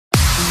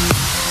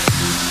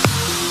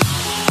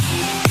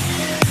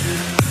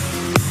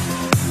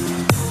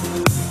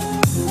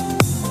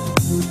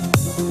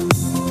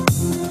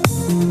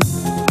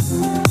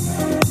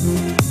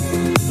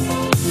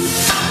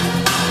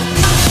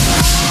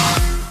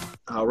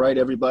All right,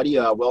 everybody,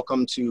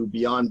 welcome to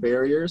Beyond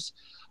Barriers.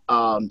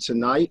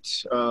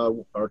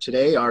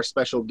 Today, our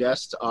special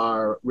guests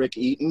are Rick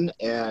Eaton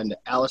and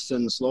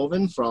Allison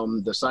Slovin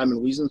from the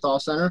Simon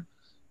Wiesenthal Center.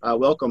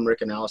 Welcome,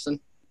 Rick and Allison.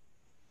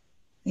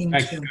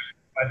 Thank you.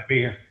 Glad to be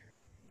here.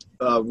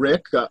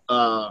 Rick,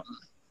 well,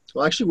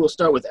 actually, we'll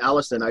start with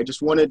Allison. I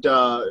just wanted,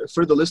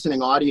 for the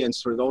listening audience,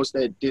 for those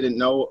that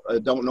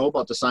don't know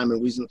about the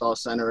Simon Wiesenthal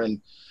Center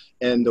and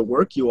the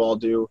work you all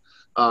do,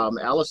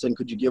 Allison,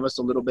 could you give us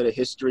a little bit of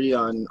history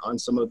on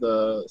some of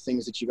the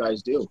things that you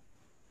guys do?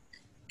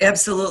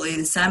 Absolutely.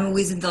 The Simon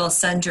Wiesenthal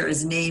Center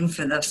is named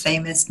for the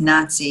famous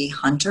Nazi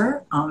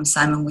hunter,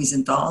 Simon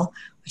Wiesenthal,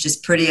 which is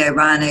pretty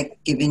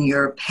ironic given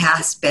your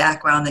past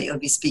background that you'll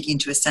be speaking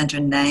to a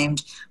center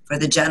named for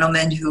the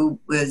gentleman who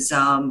was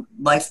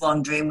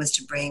lifelong dream was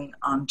to bring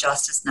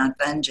justice, not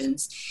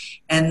vengeance.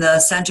 And the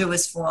center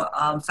was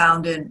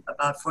founded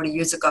about 40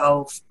 years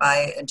ago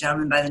by a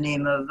gentleman by the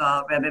name of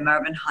Rabbi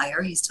Marvin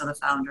Heyer. He's still the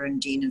founder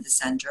and dean of the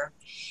center.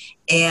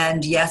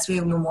 And yes, we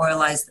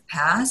memorialize the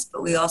past,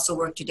 but we also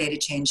work today to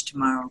change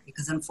tomorrow.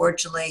 Because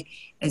unfortunately,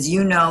 as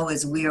you know,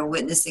 as we are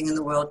witnessing in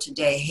the world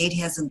today, hate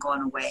hasn't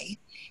gone away.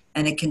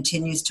 And it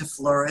continues to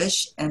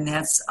flourish. And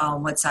that's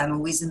what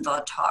Simon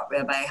Wiesenthal taught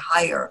Rabbi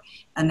Heyer.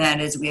 And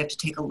that is we have to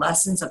take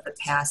lessons of the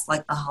past,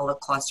 like the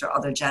Holocaust or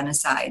other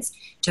genocides,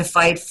 to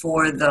fight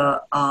for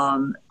the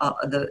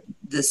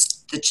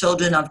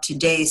children of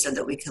today so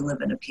that we can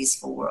live in a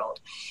peaceful world.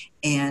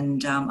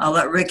 And I'll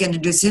let Rick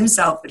introduce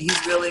himself, but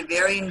he's really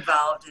very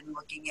involved in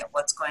looking at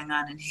what's going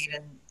on in hate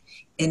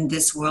in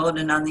this world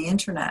and on the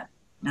internet.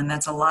 And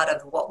that's a lot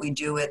of what we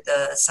do at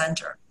the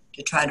center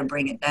to try to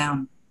bring it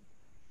down.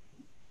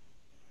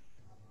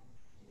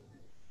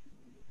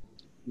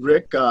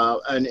 Rick,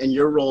 and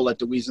your role at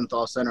the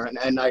Wiesenthal Center,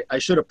 and I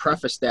should have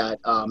prefaced that.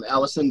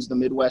 Allison's the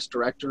Midwest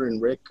director,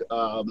 and Rick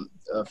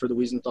for the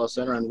Wiesenthal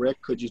Center. And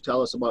Rick, could you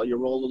tell us about your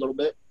role a little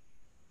bit?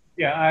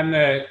 Yeah, I'm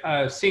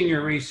the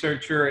senior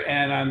researcher,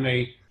 and I'm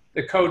the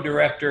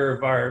co-director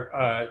of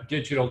our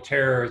Digital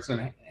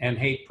Terrorism and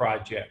Hate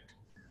Project.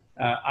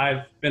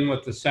 I've been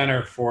with the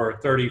center for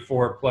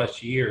 34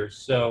 plus years.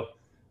 So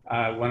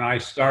when I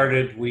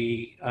started,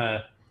 we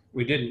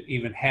didn't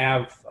even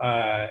have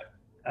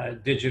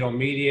digital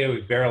media.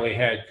 We barely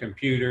had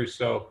computers.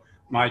 So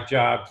my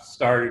job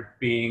started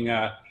being,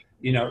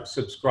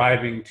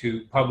 subscribing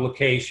to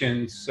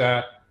publications,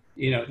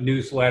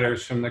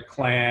 newsletters from the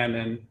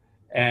Klan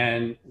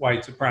and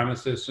white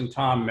supremacists and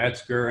Tom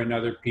Metzger and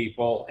other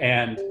people.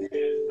 And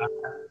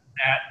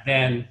that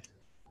then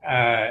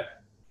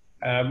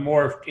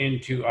morphed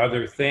into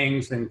other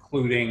things,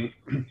 including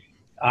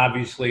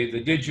obviously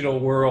the digital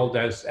world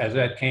as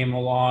that came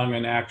along,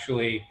 and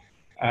actually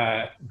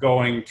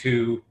going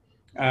to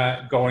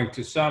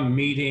some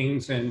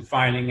meetings and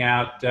finding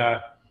out,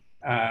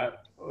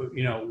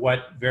 what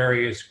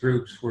various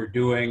groups were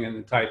doing and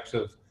the types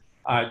of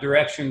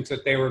directions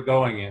that they were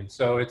going in.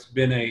 So it's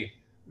been a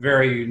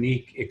very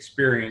unique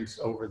experience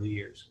over the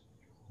years.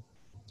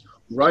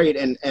 Right,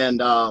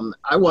 and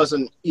I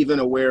wasn't even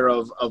aware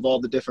of all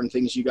the different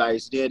things you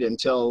guys did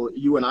until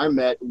you and I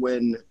met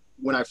when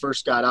I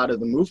first got out of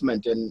the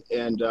movement, and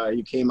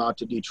you came out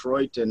to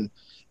Detroit and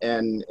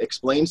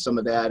explained some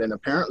of that. And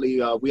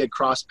apparently we had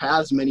crossed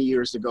paths many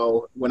years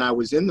ago when I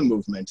was in the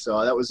movement.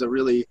 So that was a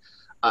really,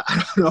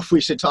 I don't know if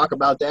we should talk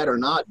about that or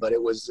not, but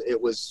it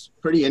was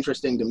pretty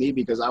interesting to me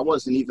because I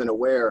wasn't even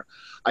aware.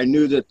 I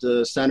knew that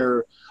the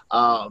center,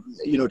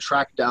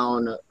 tracked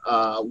down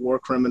war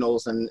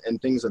criminals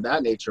and things of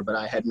that nature, but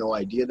I had no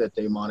idea that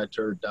they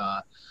monitored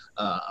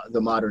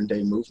the modern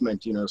day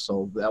movement,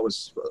 so that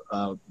was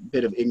a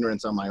bit of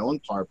ignorance on my own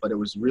part, but it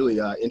was really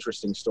an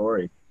interesting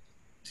story.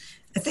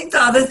 I think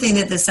the other thing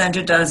that the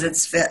center does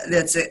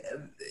that's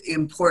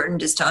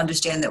important is to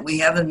understand that we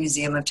have a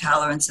Museum of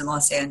Tolerance in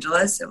Los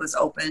Angeles. It was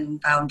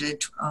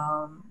founded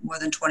more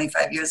than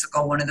 25 years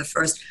ago, one of the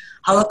first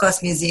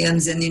Holocaust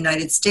museums in the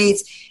United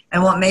States.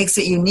 And what makes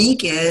it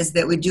unique is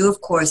that we do,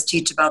 of course,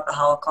 teach about the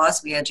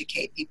Holocaust. We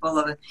educate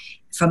people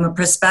from a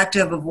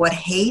perspective of what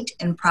hate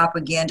and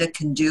propaganda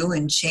can do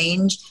and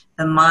change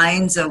the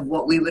minds of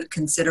what we would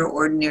consider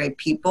ordinary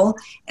people,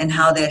 and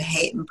how that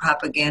hate and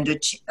propaganda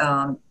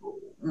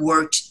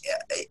worked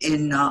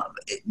in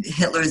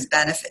Hitler's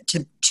benefit,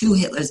 to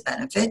Hitler's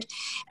benefit.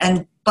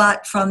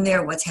 But from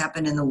there, what's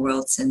happened in the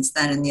world since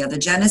then and the other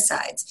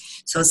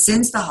genocides. So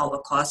since the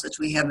Holocaust, which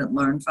we haven't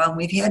learned from,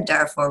 we've had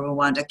Darfur,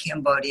 Rwanda,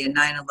 Cambodia,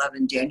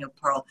 9/11, Daniel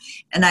Pearl,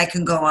 and I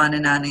can go on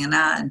and on and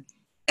on.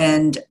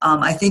 And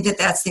I think that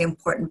that's the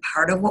important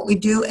part of what we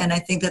do. And I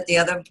think that the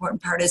other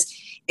important part is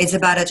it's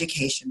about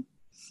education.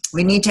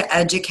 We need to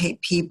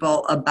educate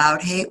people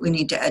about hate. We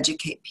need to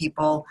educate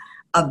people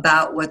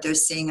about what they're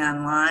seeing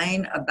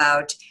online,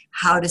 about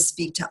how to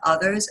speak to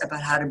others,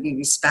 about how to be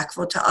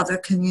respectful to other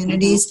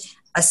communities,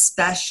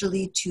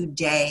 especially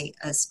today,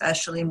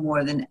 especially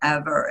more than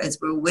ever, as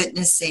we're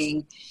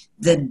witnessing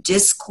the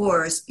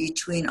discourse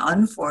between,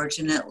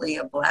 unfortunately,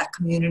 a Black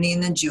community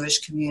and the Jewish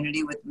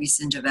community with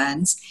recent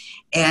events.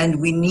 And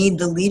we need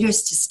the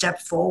leaders to step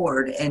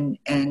forward and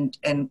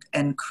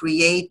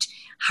create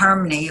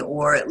harmony,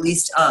 or at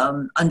least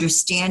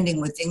understanding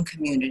within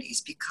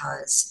communities,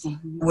 because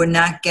we're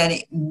not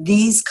getting,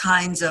 these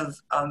kinds of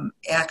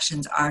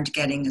actions aren't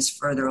getting us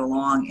further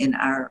along in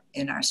our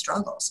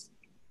struggles.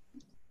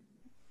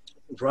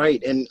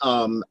 Right, and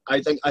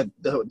I think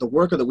the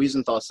work of the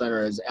Wiesenthal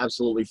Center is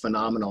absolutely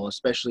phenomenal,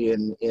 especially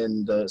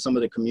in some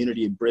of the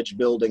community bridge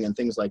building and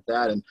things like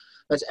that. And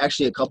that's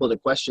actually a couple of the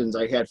questions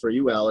I had for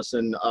you,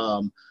 Allison.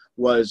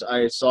 Was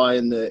I saw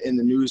in the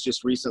news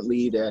just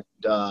recently that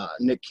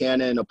Nick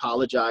Cannon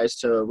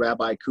apologized to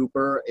Rabbi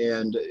Cooper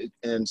and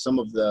some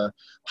of the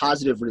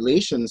positive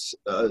relations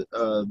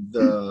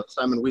the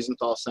Simon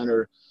Wiesenthal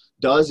Center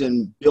does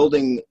in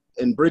building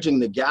and bridging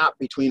the gap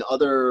between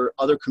other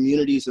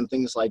communities and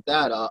things like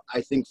that.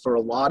 I think for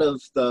a lot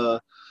of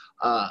the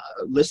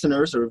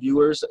listeners or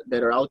viewers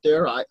that are out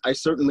there, I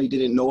certainly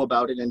didn't know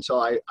about it until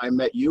I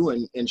met you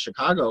in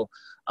Chicago.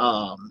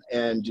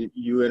 And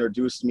you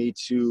introduced me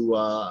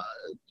to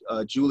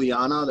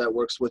Juliana, that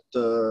works with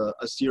the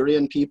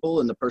Assyrian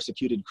people and the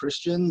persecuted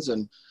Christians.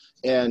 And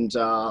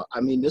I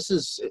mean, this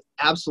is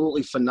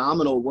absolutely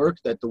phenomenal work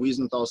that the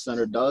Wiesenthal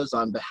Center does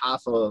on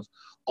behalf of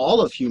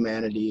all of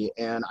humanity.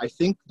 And I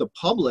think the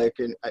public,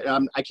 and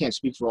I can't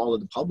speak for all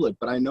of the public,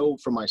 but I know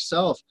for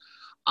myself,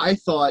 I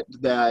thought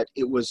that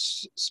it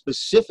was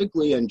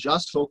specifically and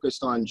just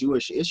focused on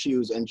Jewish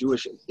issues and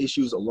Jewish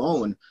issues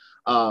alone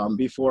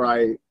before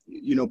I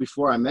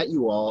met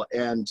you all.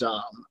 And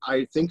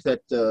I think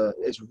that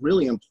it's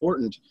really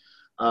important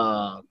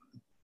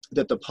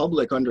that the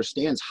public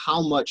understands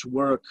how much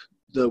work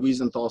the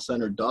Wiesenthal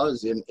Center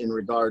does in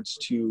regards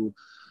to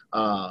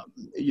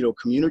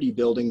community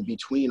building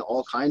between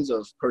all kinds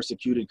of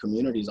persecuted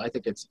communities. I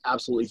think it's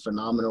absolutely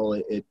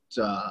phenomenal.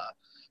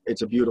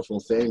 It's a beautiful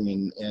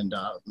thing, and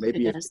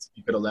maybe if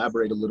you could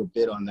elaborate a little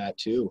bit on that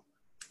too.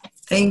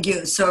 Thank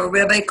you. So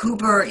Rabbi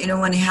Cooper,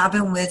 when it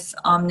happened with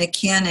Nick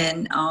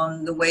Cannon,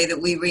 the way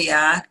that we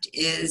react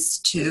is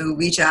to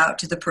reach out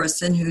to the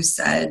person who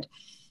said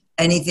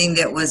anything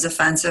that was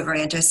offensive or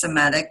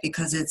anti-Semitic,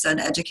 because it's an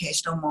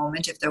educational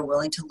moment if they're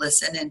willing to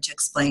listen and to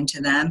explain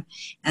to them.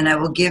 And I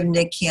will give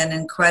Nick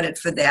Cannon credit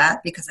for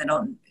that, because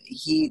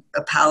he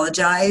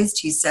apologized.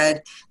 He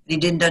said he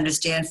didn't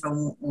understand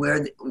from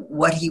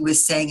what he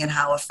was saying and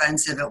how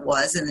offensive it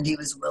was, and that he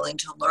was willing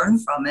to learn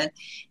from it.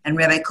 And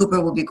Rabbi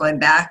Cooper will be going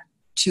back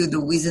to the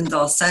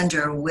Wiesenthal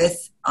Center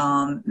with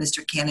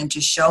Mr. Cannon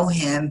to show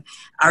him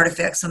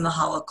artifacts from the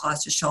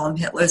Holocaust, to show him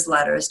Hitler's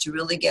letters, to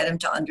really get him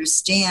to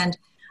understand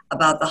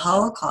about the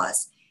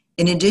Holocaust.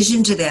 In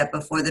addition to that,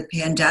 before the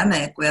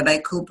pandemic, Rabbi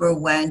Cooper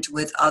went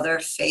with other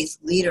faith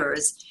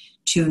leaders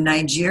to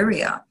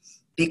Nigeria,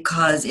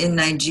 because in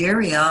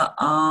Nigeria,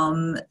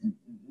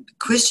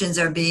 Christians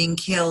are being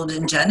killed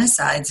in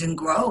genocides and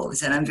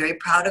groves. And I'm very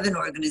proud of an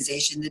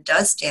organization that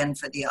does stand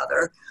for the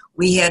other.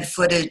 We had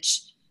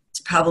footage, it's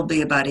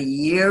probably about a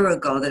year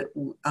ago, that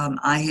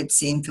I had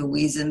seen through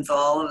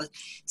Wiesenthal of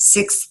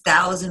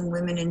 6,000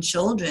 women and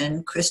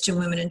children, Christian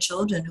women and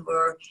children, who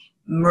were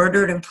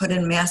murdered and put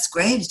in mass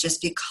graves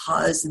just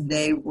because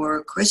they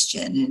were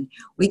Christian. And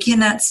we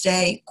cannot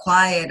stay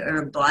quiet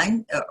or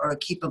blind or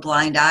keep a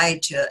blind eye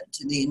to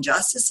the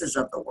injustices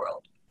of the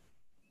world.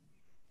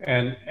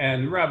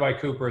 And Rabbi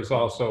Cooper has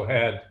also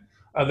had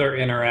other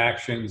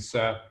interactions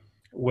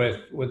with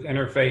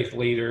interfaith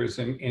leaders,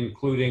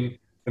 including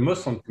the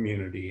Muslim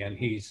community. And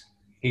he's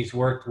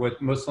worked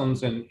with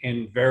Muslims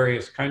in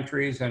various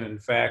countries, and in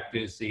fact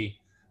is the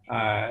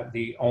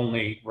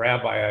only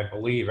rabbi, I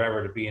believe,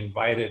 ever to be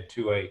invited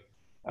to a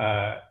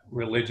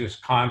religious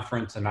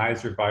conference in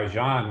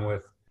Azerbaijan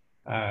with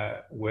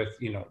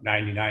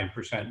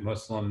 99%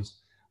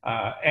 Muslims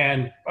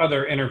and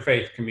other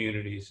interfaith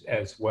communities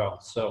as well.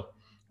 So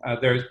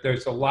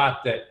there's a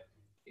lot that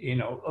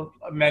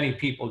many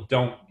people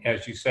don't,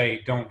 as you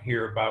say, don't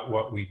hear about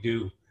what we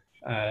do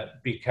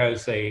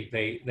because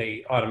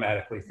they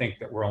automatically think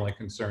that we're only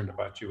concerned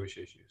about Jewish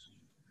issues.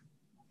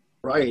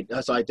 Right.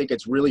 So I think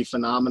it's really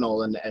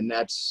phenomenal, and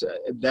that's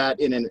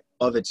that in and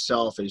of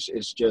itself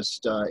is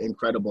just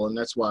incredible, and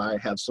that's why I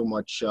have so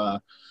much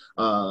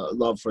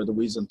love for the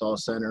Wiesenthal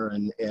Center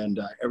and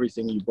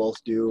everything you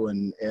both do,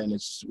 and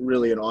it's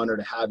really an honor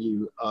to have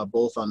you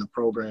both on the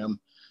program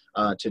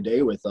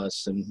today with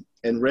us.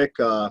 And Rick,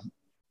 I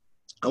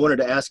wanted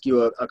to ask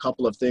you a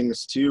couple of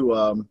things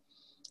too.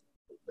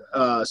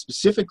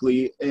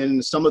 Specifically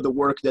in some of the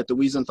work that the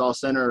Wiesenthal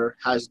Center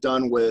has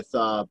done with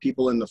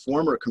people in the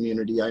former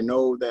community. I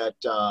know that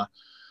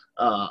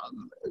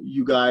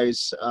you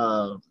guys,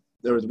 the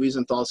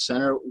Wiesenthal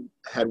Center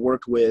had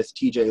worked with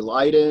T.J.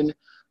 Leiden,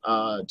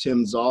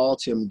 Tim Zoll,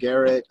 Tim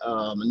Garrett,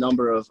 a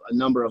number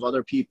of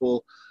other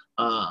people.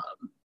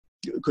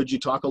 Could you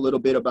talk a little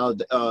bit about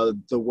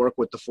the work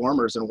with the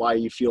formers and why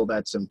you feel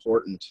that's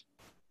important?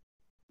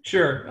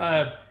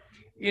 Sure.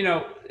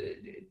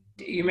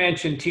 you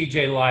mentioned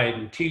TJ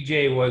Lydon.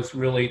 TJ was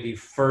really the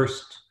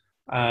first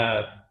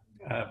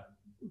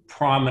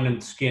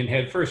prominent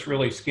skinhead, first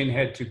really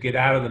skinhead to get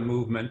out of the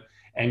movement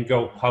and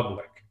go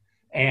public.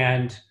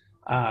 And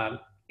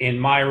in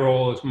my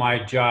role, it's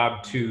my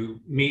job to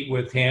meet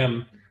with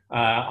him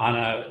on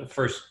a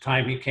first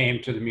time he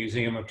came to the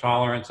Museum of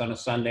Tolerance on a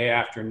Sunday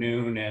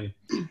afternoon and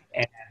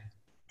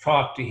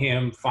talk to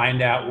him,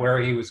 find out where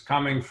he was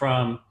coming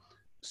from,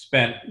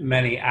 spent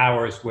many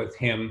hours with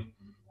him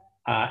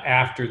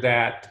after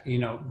that,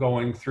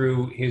 going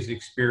through his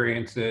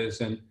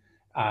experiences and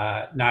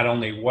not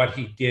only what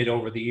he did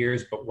over the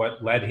years, but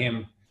what led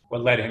him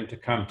to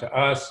come to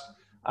us.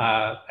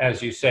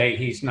 As you say,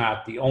 he's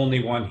not the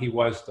only one. He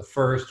was the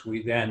first.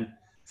 We then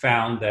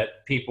found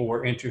that people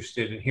were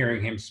interested in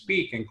hearing him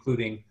speak,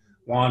 including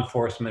law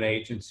enforcement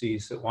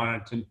agencies that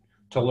wanted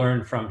to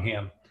learn from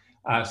him.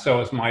 So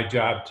it's my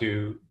job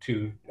to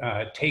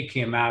take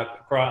him out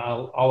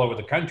all over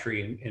the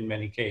country in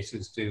many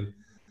cases to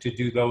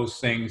do those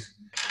things.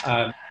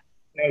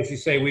 As you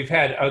say, we've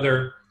had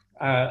other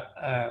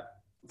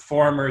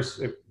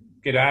formers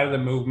get out of the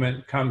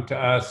movement, come to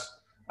us.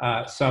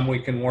 Some we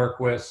can work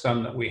with,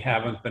 some that we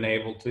haven't been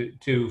able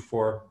to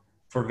for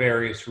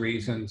various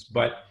reasons.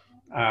 But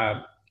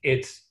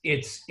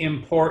it's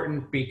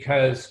important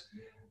because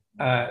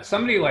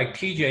somebody like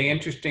TJ,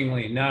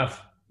 interestingly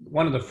enough,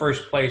 one of the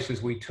first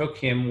places we took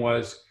him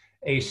was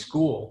a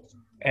school,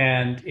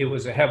 and it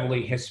was a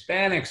heavily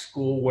Hispanic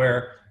school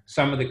where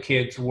some of the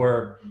kids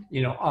were,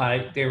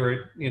 they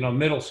were,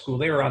 middle school.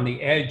 They were on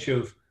the edge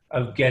of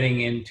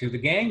getting into the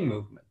gang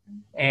movement,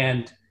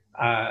 and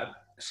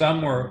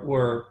some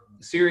were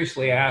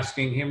seriously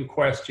asking him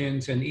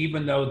questions. And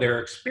even though their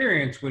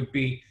experience would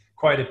be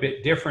quite a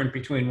bit different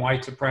between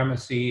white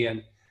supremacy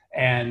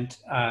and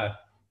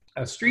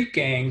street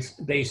gangs,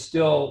 they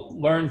still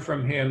learned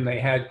from him. They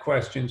had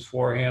questions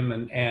for him,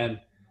 and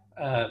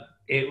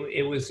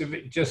it was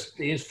just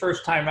his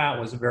first time out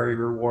was a very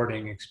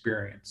rewarding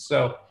experience.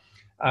 So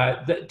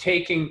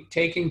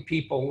taking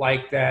people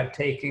like that,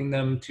 taking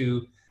them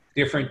to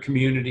different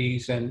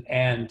communities,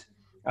 and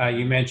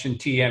you mentioned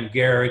T.M.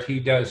 Garrett. He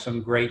does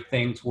some great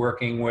things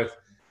working with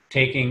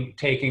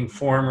taking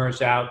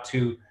formers out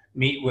to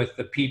meet with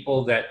the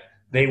people that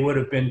they would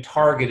have been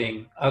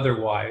targeting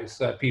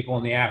otherwise, people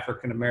in the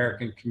African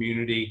American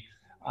community,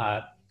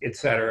 et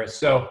cetera.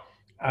 So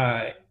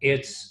and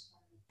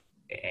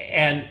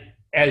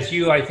as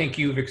I think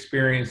you've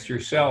experienced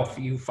yourself,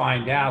 you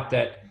find out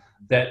that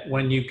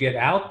when you get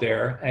out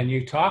there and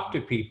you talk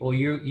to people,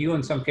 you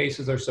in some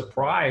cases are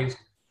surprised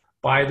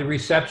by the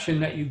reception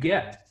that you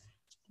get,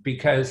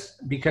 because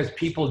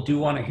people do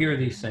want to hear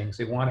these things.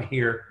 They want to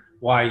hear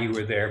why you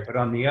were there. But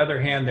on the other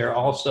hand, they're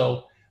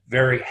also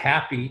very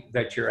happy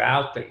that you're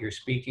out, that you're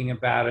speaking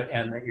about it,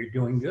 and that you're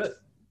doing good.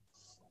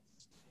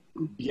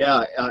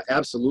 Yeah,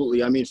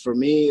 absolutely. I mean, for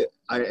me,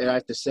 I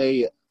have to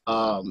say,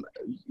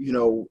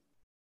 the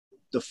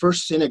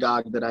first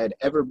synagogue that I had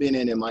ever been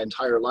in my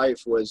entire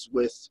life was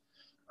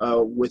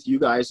with you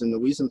guys in the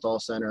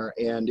Wiesenthal Center,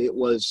 and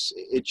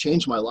it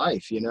changed my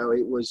life.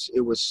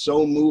 It was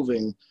so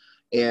moving.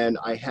 And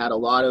I had a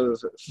lot of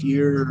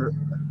fear.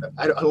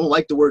 I don't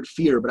like the word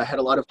fear, but I had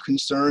a lot of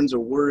concerns or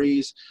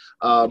worries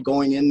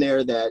going in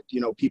there that,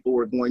 people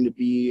were going to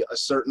be a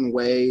certain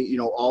way,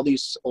 all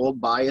these old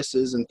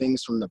biases and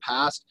things from the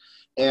past.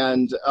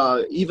 And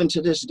even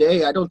to this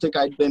day, I don't think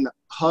I'd been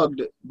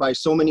hugged by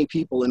so many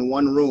people in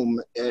one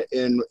room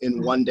in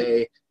one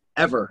day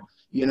ever.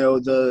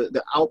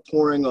 The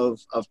outpouring of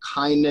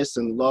kindness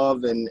and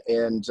love and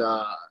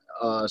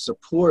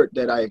support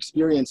that I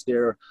experienced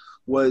there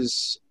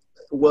was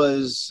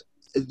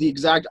the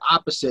exact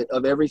opposite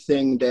of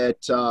everything that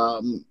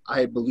I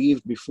had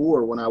believed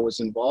before when I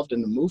was involved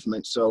in the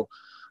movement. So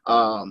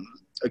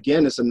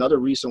again, it's another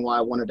reason why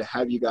I wanted to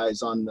have you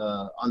guys on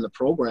the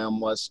program,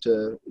 was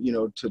to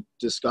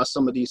discuss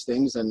some of these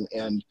things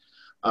and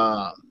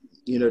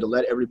to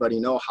let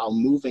everybody know how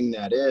moving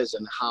that is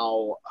and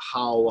how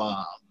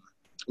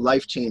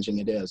life-changing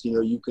it is.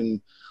 You can,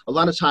 a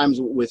lot of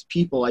times with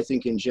people, I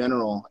think in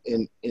general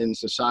in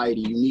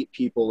society, you meet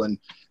people and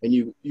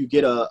you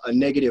get a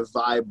negative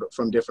vibe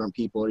from different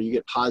people, or you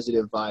get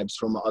positive vibes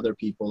from other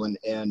people.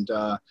 And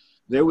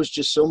there was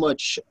just so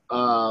much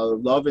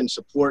love and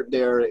support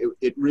there.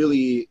 It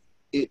really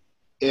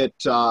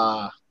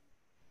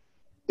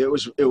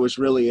was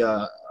really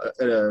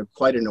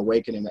quite an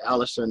awakening.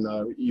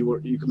 Allison,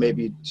 you could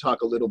maybe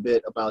talk a little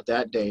bit about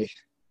that day.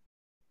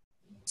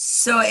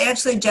 So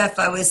actually, Jeff,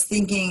 I was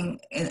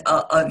thinking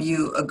of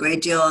you a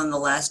great deal in the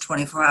last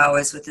 24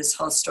 hours with this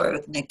whole story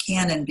with Nick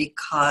Cannon,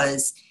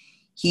 because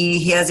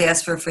he has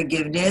asked for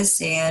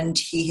forgiveness, and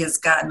he has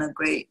gotten a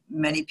great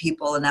many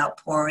people an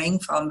outpouring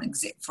from,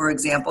 for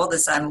example, the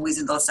Simon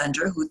Wiesenthal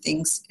Center, who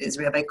thinks, as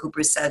Rabbi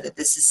Cooper said, that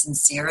this is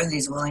sincere and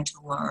he's willing to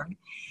learn.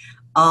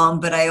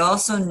 But I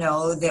also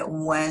know that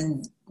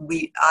when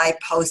I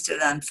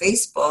posted on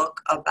Facebook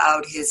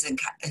about his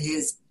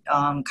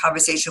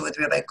conversation with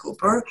Rabbi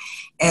Cooper,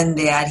 and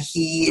that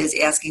he is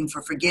asking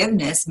for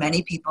forgiveness,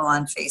 many people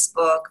on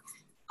Facebook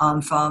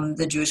from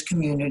the Jewish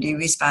community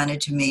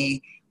responded to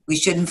me, we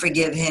shouldn't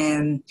forgive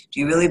him. Do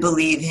you really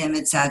believe him,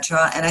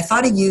 etc.? And I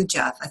thought of you,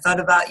 Jeff. I thought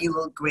about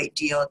you a great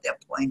deal at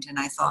that point. And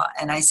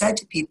I said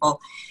to people,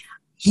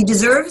 he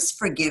deserves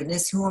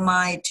forgiveness. Who am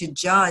I to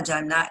judge?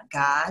 I'm not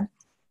God.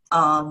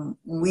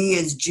 We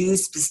as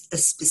Jews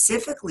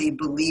specifically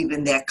believe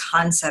in that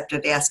concept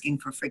of asking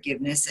for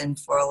forgiveness and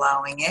for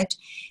allowing it.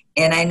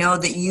 And I know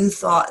that you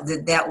thought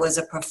that that was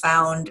a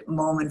profound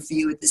moment for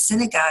you at the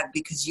synagogue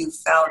because you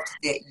felt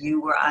that you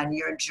were on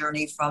your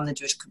journey from the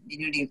Jewish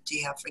community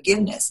to have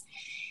forgiveness.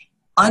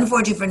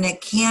 Unfortunately for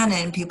Nick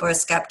Cannon, people are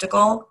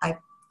skeptical. I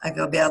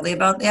feel badly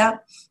about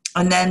that.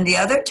 And then the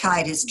other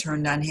tide has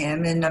turned on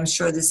him, and I'm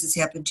sure this has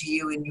happened to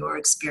you in your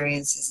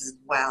experiences as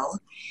well.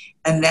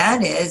 And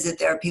that is that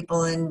there are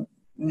people in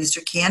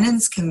Mr.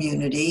 Cannon's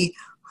community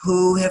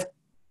who have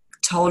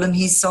told him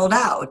he's sold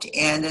out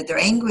and that they're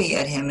angry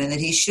at him and that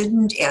he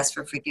shouldn't ask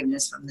for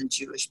forgiveness from the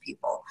Jewish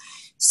people.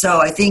 So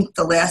I think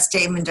the last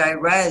statement I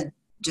read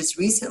just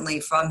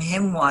recently from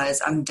him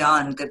was, I'm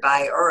done,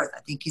 goodbye earth.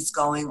 I think he's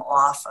going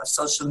off of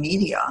social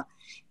media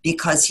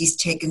because he's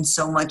taken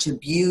so much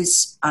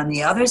abuse on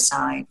the other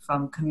side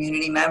from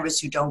community members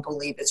who don't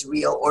believe it's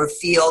real or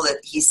feel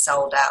that he's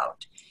sold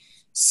out.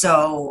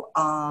 So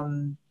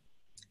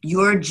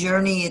your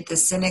journey at the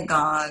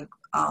synagogue,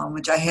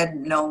 which I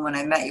hadn't known when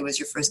I met you was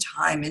your first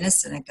time in a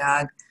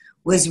synagogue,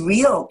 was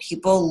real.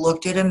 People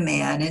looked at a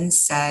man and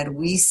said,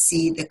 we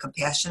see the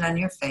compassion on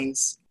your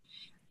face.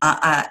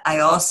 I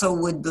also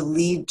would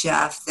believe,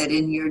 Jeff, that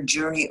in your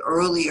journey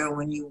earlier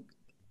when you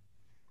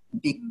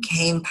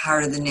became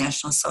part of the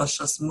National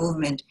Socialist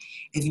Movement,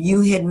 if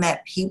you had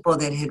met people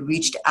that had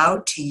reached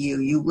out to you,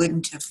 you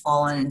wouldn't have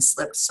fallen and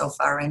slipped so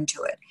far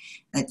into it.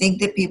 And I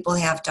think that people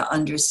have to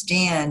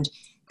understand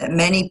that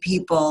many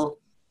people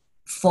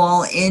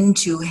fall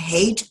into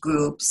hate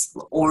groups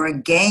or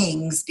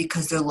gangs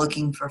because they're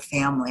looking for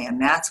family.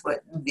 And that's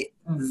what,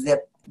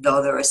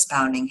 though they're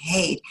espousing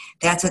hate,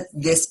 that's what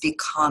this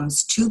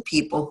becomes to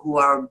people who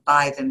are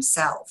by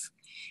themselves.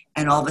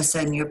 And all of a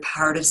sudden you're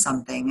part of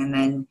something, and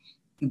then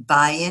you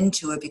buy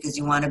into it because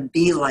you want to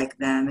be like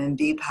them and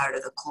be part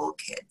of the cool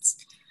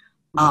kids.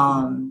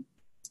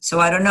 So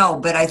I don't know,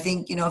 but I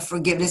think,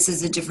 forgiveness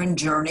is a different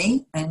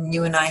journey. And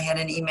you and I had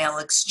an email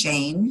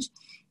exchange.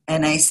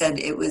 And I said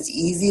it was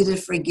easy to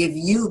forgive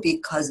you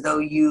because though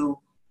you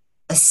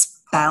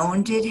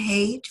espoused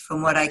hate,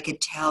 from what I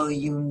could tell,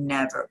 you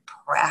never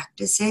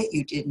practice it.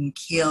 You didn't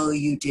kill,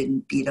 you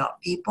didn't beat up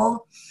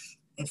people.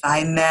 If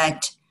I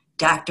met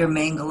Dr.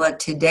 Mengele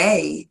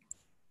today,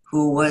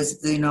 who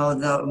was, the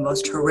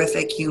most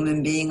horrific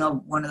human being,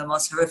 one of the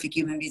most horrific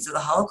human beings of the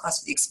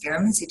Holocaust, with the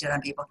experiments he did on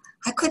people,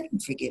 I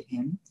couldn't forgive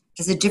him.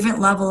 There's a different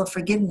level of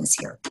forgiveness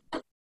here.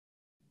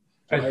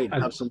 Right,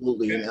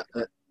 absolutely.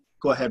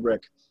 Go ahead,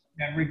 Rick.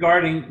 And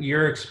regarding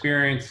your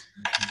experience,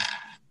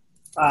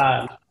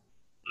 I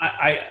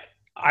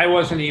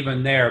wasn't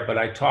even there, but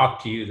I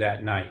talked to you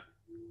that night,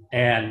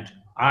 and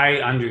I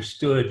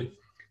understood,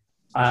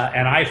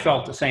 and I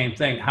felt the same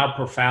thing, how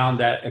profound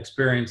that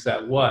experience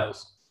that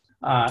was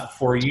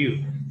for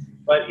you.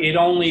 But it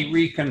only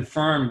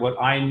reconfirmed what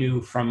I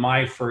knew from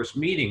my first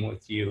meeting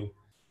with you,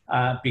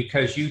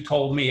 because you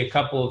told me a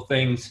couple of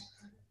things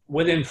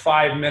within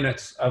 5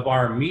 minutes of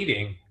our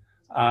meeting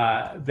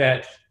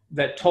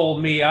that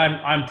told me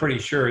I'm pretty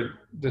sure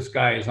this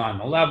guy is on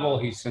the level,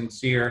 he's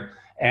sincere,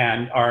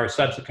 and our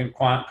subsequent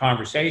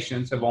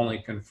conversations have only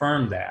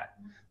confirmed that.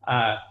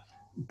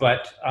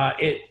 But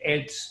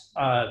it's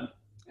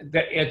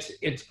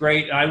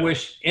great. I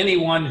wish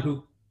anyone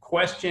who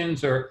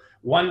questions or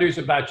wonders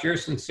about your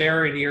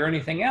sincerity or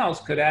anything else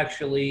could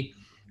actually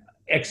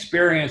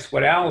experience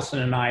what Allison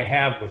and I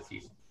have with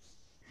you.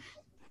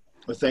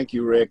 Well, thank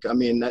you, Rick. I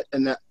mean,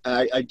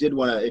 I did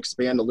want to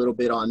expand a little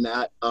bit on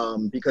that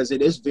because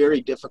it is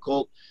very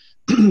difficult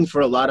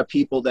for a lot of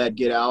people that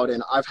get out.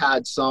 And I've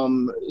had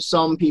some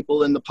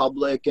people in the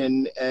public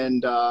and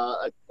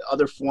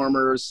other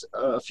formers,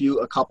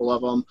 a couple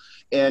of them,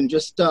 and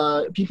just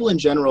people in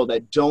general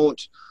that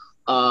don't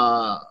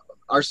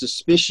are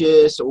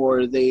suspicious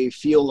or they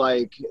feel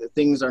like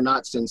things are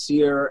not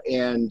sincere.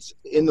 And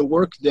in the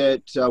work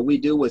that we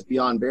do with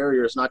Beyond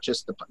Barriers, not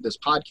just this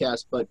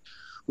podcast, but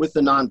with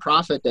the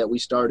nonprofit that we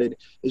started,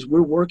 is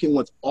we're working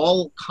with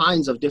all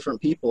kinds of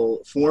different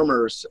people,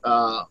 formers.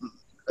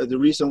 The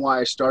reason why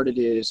I started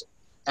is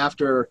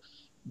after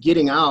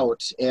getting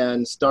out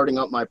and starting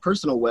up my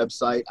personal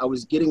website, I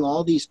was getting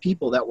all these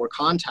people that were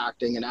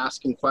contacting and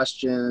asking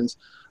questions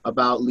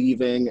about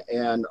leaving.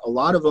 And a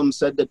lot of them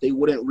said that they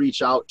wouldn't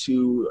reach out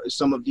to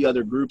some of the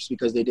other groups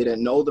because they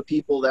didn't know the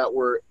people that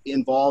were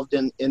involved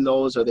in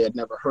those, or they had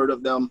never heard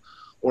of them,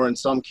 or in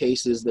some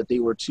cases that they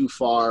were too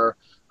far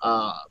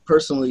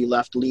personally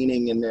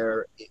left-leaning in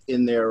their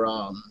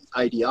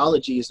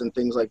ideologies and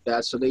things like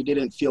that, so they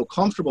didn't feel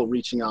comfortable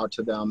reaching out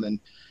to them.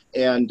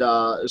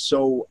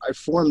 So I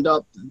formed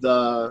up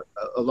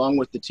along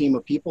with the team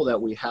of people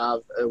that we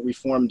have, we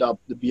formed up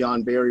the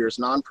Beyond Barriers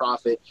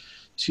nonprofit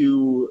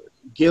to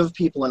give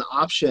people an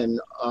option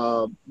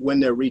when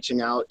they're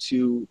reaching out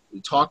to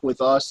talk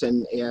with us.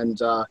 And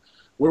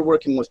we're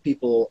working with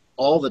people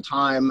all the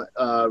time,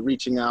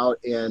 reaching out,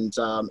 and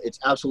it's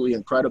absolutely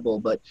incredible.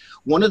 But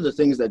one of the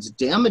things that's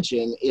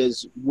damaging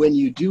is when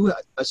you do,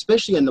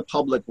 especially in the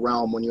public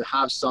realm, when you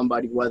have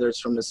somebody, whether it's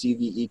from the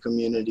CVE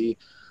community,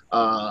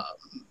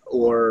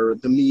 or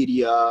the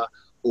media,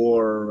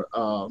 or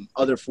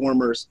other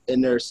formers,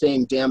 and they're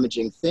saying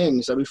damaging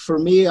things. I mean, for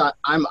me,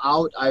 I'm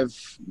out. I've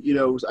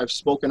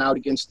spoken out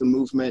against the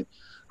movement.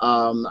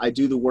 I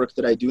do the work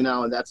that I do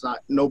now, and that's not,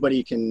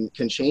 nobody can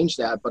change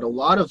that. But a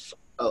lot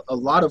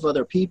of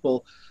other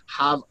people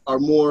are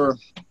more,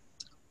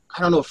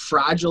 I don't know if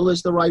fragile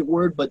is the right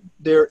word, but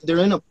they're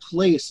in a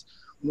place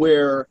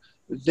where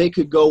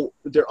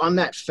they're on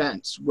that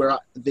fence where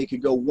they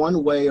could go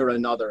one way or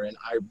another. And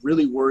I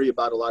really worry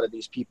about a lot of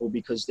these people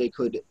because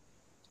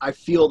I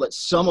feel that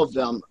some of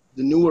them,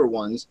 the newer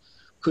ones,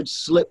 could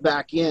slip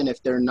back in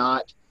if they're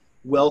not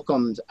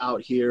welcomed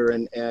out here.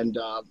 And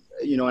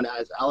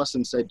as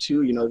Allison said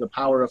too, the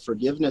power of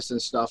forgiveness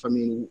and stuff. I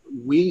mean,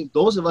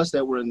 those of us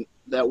that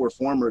were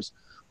formers,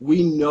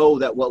 we know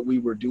that what we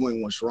were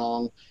doing was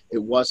wrong.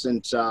 It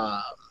wasn't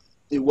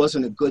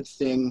a good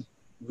thing.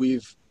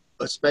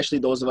 Especially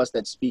those of us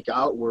that speak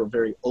out, we're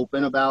very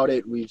open about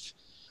it. We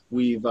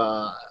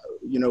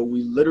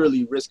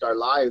literally risk our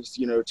lives,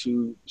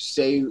 to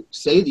say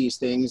these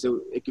things. It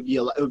would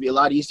be a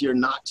lot easier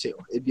not to.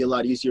 It'd be a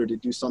lot easier to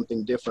do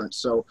something different.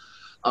 So,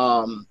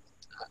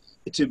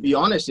 to be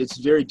honest, it's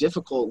very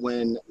difficult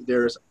when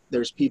there's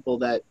people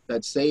that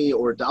say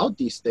or doubt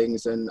these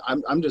things. And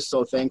I'm just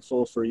so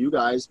thankful for you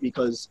guys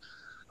because,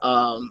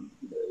 some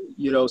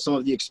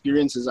of the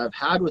experiences I've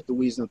had with the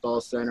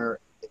Wiesenthal Center,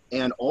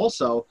 and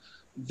also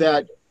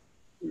that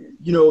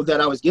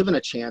I was given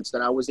a chance,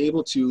 that I was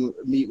able to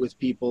meet with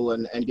people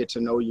and get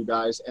to know you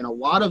guys. And a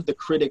lot of the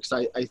critics,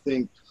 I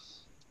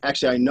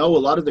know a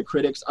lot of the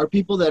critics are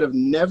people that have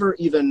never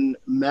even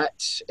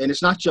met, and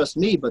it's not just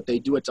me, but they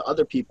do it to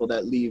other people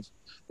that leave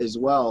as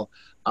well.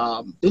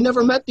 They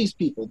never met these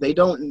people. They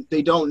don't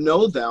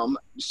know them.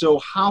 So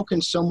how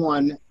can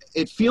someone,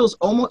 it feels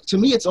almost, to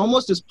me, it's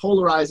almost as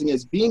polarizing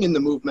as being in the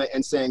movement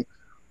and saying,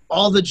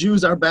 all the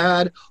Jews are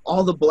bad,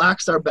 all the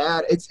blacks are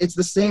bad. It's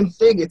the same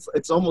thing.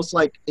 It's almost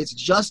like it's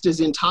just as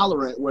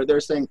intolerant, where they're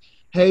saying,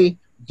 hey,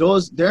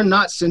 they're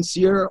not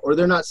sincere, or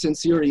they're not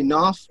sincere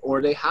enough,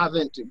 or they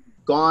haven't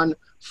gone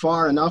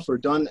far enough or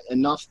done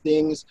enough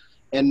things,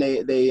 and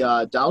they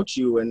doubt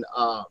you. And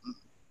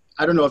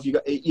I don't know if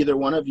either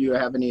one of you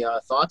have any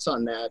thoughts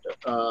on that.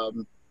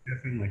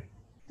 Definitely.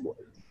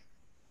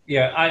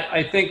 Yeah,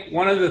 I think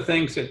one of the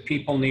things that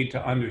people need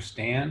to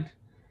understand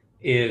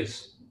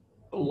is,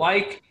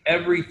 like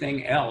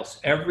everything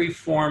else, every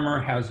former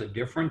has a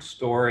different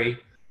story.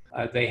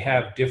 They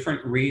have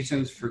different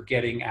reasons for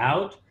getting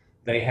out.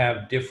 They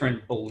have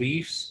different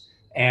beliefs,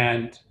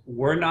 and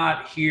we're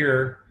not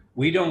here.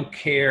 We don't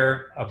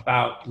care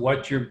about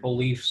what your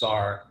beliefs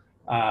are.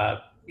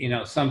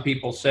 Some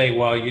people say,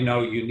 well, you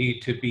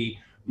need to be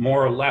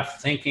more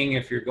left thinking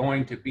if you're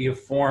going to be a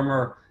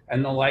former,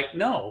 and the like.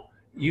 No.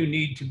 You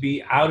need to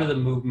be out of the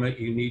movement.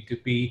 You need to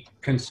be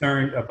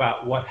concerned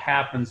about what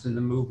happens in the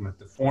movement.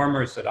 The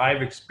formers that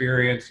I've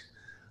experienced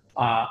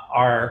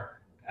are,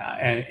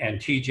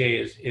 and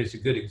TJ is a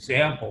good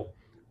example,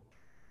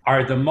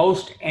 are the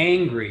most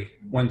angry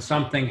when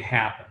something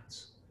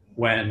happens.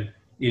 When,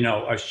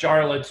 a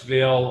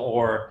Charlottesville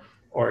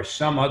or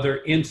some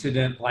other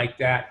incident like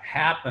that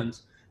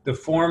happens, the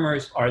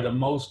formers are the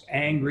most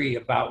angry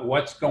about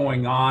what's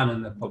going on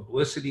and the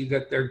publicity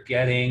that they're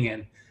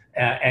getting.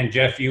 And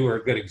Jeff, you were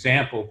a good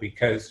example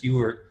because you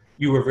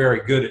were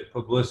very good at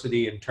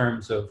publicity in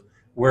terms of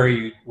where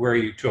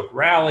you took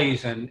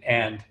rallies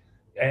and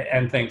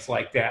things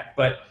like that.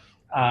 But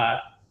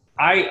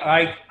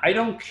I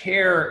don't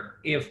care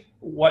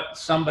what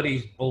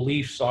somebody's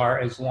beliefs are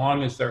as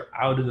long as they're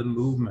out of the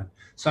movement.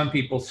 Some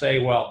people say,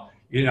 well,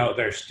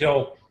 they're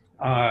still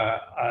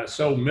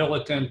so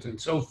militant and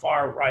so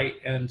far right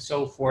and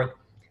so forth.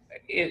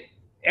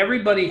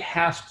 Everybody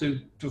has to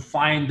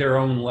find their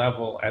own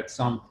level at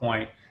some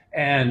point,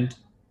 and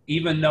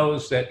even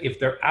those that if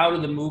they're out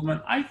of the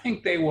movement, I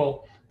think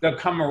they'll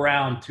come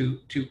around to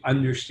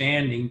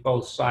understanding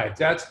both sides.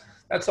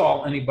 That's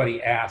all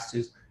anybody asks,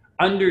 is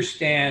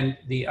understand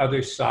the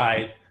other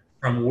side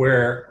from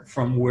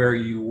where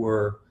you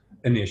were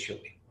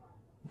initially.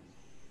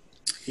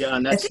 Yeah,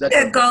 and I think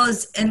that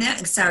goes,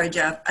 sorry,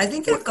 Jeff. I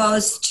think that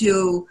goes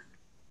to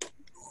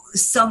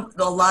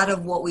a lot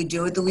of what we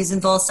do at the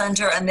Wiesenthal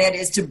Center, and that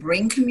is to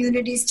bring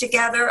communities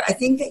together. I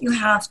think that you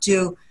have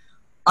to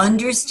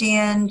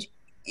understand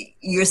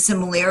your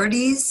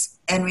similarities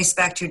and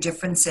respect your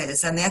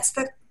differences, and that's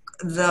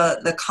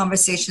the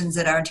conversations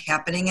that aren't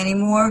happening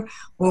anymore.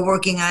 We're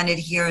working on it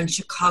here in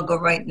Chicago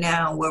right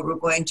now, where we're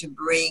going to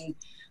bring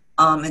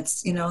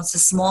it's a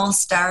small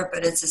start,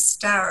 but it's a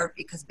start,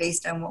 because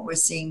based on what we're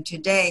seeing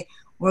today,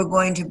 we're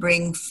going to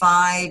bring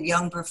 5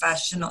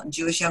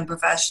 Jewish young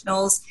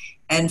professionals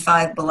and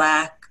 5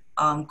 Black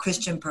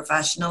Christian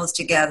professionals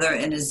together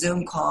in a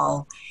Zoom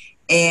call,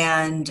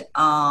 and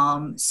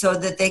so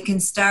that they can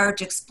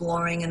start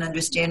exploring and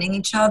understanding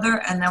each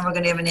other. And then we're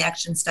going to have an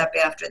action step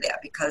after that,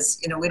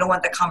 because we don't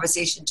want the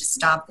conversation to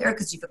stop there,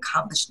 because you've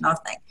accomplished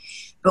nothing.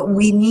 But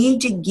we need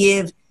to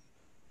give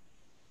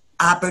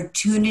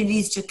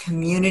opportunities to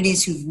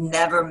communities who've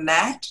never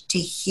met to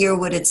hear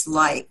what it's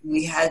like.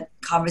 We had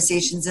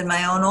conversations in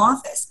my own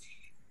office.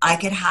 I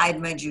could hide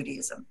my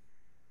Judaism,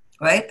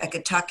 right? I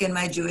could tuck in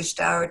my Jewish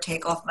star,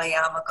 take off my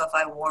yarmulke if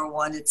I wore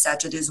one,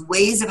 etc. There's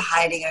ways of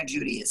hiding our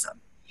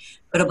Judaism.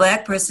 But a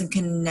Black person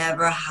can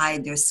never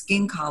hide their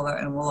skin color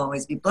and will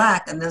always be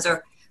Black. And those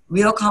are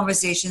real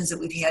conversations that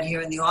we've had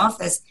here in the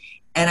office.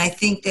 And I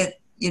think that,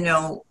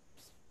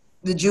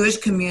 the Jewish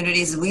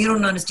communities, we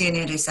don't understand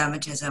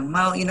anti-Semitism.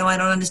 Well, I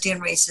don't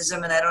understand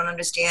racism, and I don't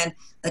understand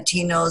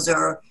Latinos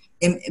or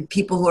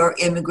people who are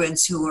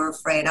immigrants who are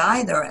afraid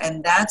either.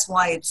 And that's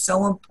why it's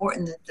so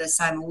important that the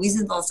Simon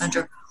Wiesenthal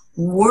Center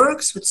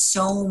works with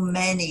so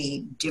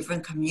many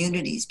different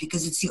communities,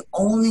 because it's the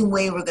only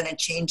way we're going to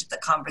change the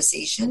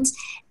conversations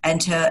and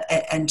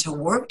to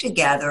work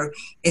together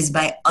is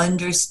by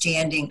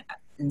understanding,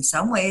 in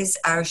some ways,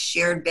 our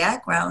shared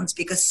backgrounds,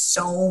 because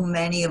so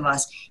many of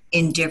us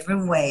in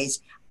different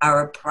ways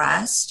are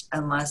oppressed,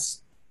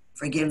 unless,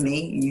 forgive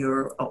me,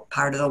 you're a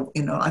part of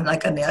the, I'm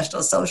like a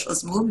National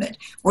Socialist movement.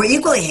 We're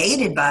equally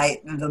hated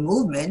by the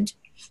movement.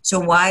 So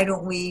why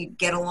don't we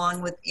get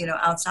along with,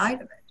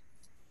 outside of it?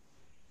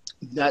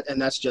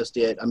 That's just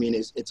it. I mean,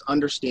 it's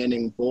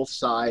understanding both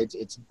sides.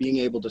 It's being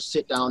able to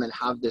sit down and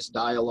have this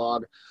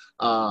dialogue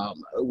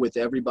with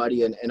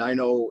everybody. And I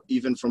know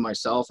even for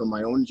myself and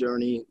my own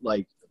journey,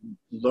 like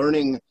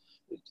learning,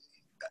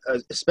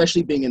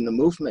 especially being in the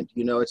movement,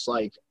 it's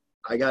like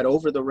I got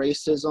over the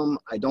racism.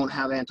 I don't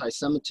have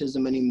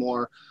anti-Semitism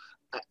anymore,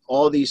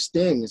 all these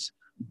things,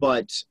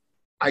 but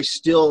I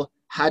still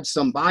had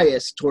some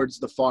bias towards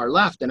the far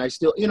left. And I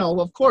still,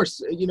 of course,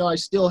 I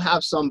still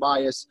have some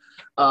bias.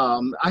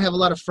 I have a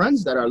lot of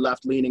friends that are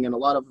left leaning, and a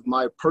lot of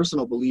my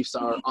personal beliefs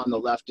are on the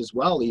left as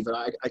well. Even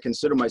I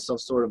consider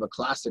myself sort of a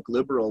classic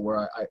liberal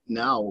where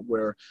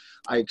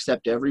I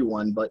accept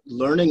everyone, but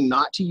learning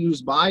not to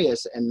use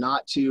bias and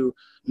not to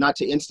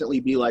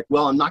instantly be like,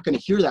 well, I'm not going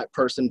to hear that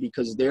person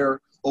because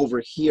they're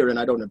over here and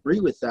I don't agree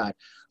with that.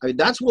 I mean,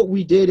 that's what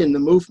we did in the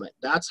movement.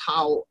 That's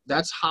how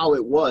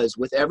it was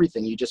with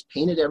everything. You just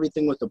painted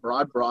everything with a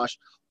broad brush.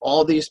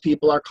 All these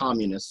people are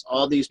communists.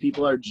 All these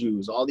people are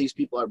Jews. All these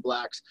people are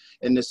Blacks.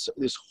 And this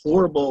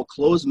horrible,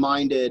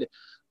 closed-minded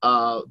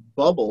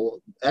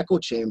bubble, echo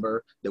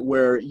chamber,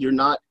 where you're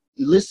not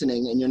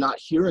listening and you're not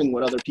hearing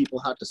what other people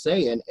have to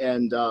say.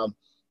 And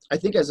I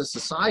think as a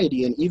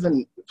society, and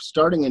even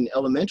starting in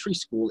elementary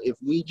school, if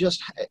we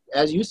just,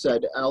 as you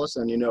said,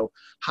 Allison,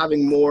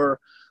 having more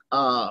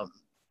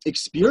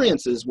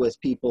experiences with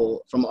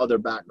people from other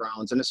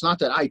backgrounds. And it's not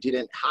that I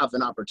didn't have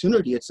an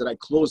opportunity, it's that I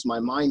closed my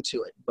mind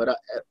to it. But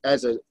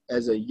as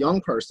a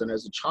young person,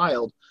 as a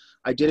child,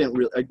 I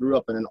grew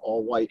up in an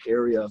all-white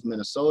area of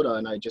Minnesota,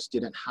 and I just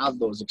didn't have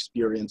those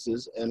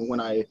experiences. And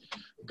when I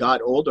got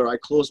older, I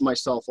closed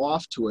myself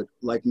off to it,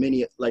 like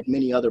many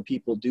other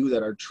people do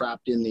that are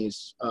trapped in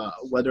these,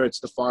 whether it's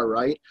the far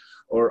right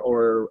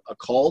or a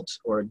cult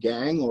or a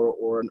gang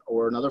or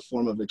another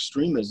form of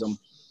extremism.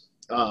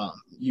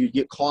 You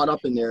get caught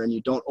up in there and you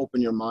don't open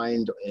your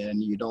mind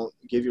and you don't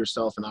give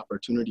yourself an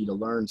opportunity to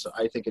learn. So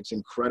I think it's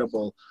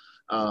incredible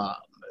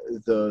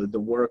the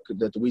work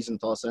that the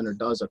Wiesenthal Center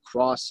does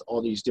across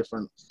all these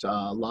different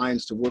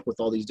lines to work with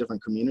all these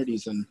different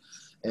communities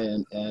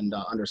and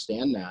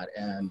understand that.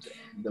 And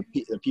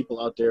the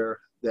people out there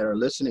that are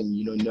listening,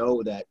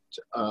 know that,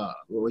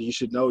 you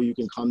should know you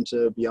can come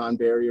to Beyond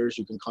Barriers,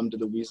 you can come to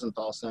the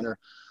Wiesenthal Center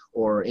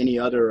or any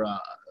other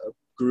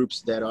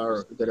groups that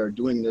are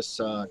doing this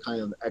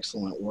kind of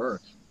excellent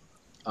work.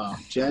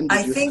 Jen?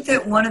 I think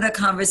that one of the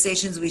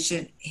conversations we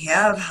should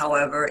have,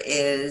 however,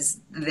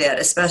 is that,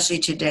 especially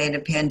today in a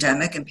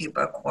pandemic and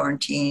people are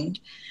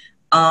quarantined,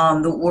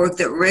 the work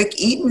that Rick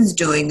Eaton's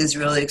doing is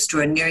really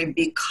extraordinary,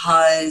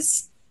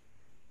 because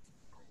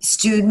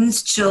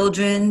students,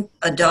 children,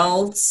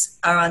 adults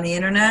are on the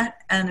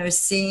internet and they're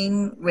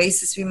seeing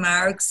racist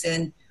remarks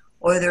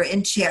or they're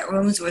in chat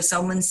rooms where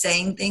someone's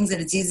saying things,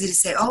 and it's easy to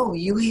say, oh,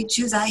 you hate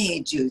Jews, I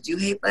hate Jews. You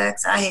hate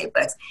Blacks, I hate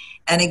Blacks.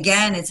 And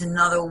again, it's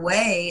another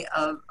way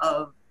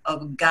of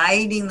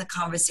guiding the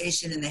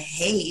conversation and the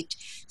hate,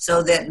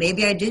 so that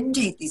maybe I didn't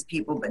hate these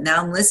people, but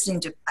now I'm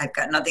listening to, I've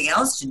got nothing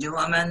else to do.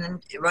 I'm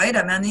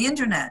on the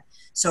internet.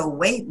 So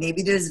wait,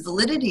 maybe there's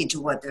validity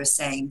to what they're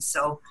saying.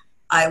 So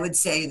I would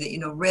say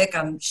that, Rick,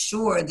 I'm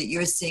sure that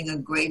you're seeing a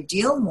great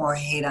deal more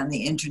hate on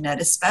the internet,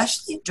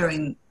 especially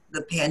during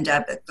the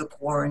pandemic, the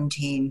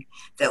quarantine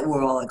that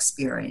we're all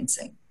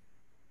experiencing.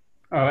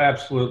 Oh,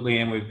 absolutely.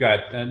 And we've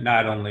got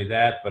not only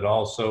that, but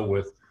also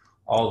with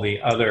all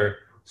the other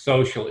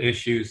social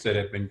issues that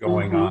have been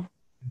going on.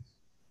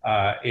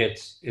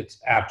 It's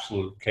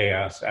absolute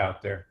chaos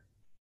out there.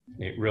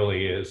 It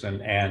really is.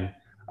 And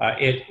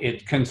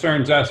it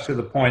concerns us to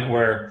the point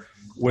where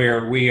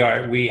we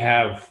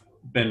have,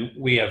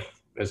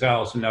 as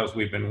Allison knows,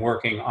 we've been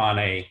working on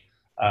a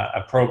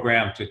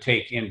program to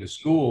take into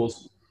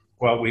schools.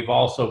 Well, we've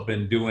also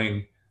been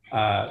doing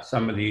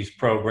some of these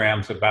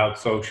programs about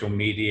social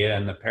media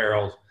and the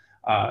perils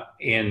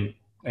in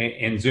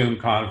Zoom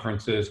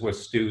conferences with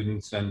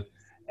students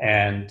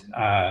and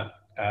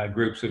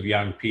groups of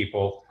young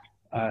people,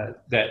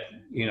 that,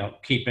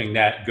 keeping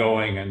that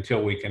going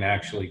until we can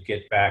actually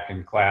get back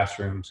in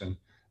classrooms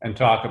and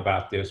talk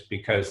about this,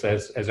 because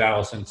as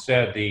Allison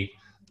said,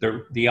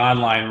 the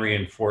online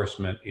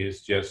reinforcement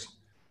is just,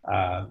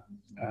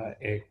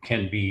 it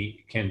can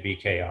be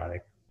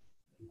chaotic.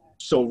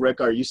 So, Rick,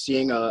 are you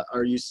seeing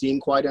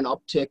quite an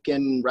uptick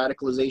in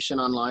radicalization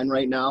online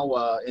right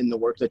now in the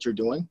work that you're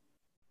doing?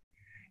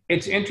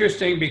 It's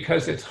interesting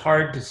because it's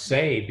hard to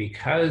say,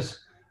 because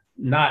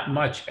not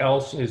much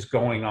else is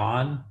going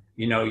on.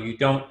 You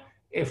don't.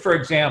 For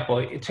example,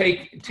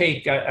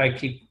 I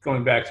keep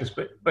going back to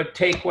this, but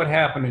take what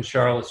happened in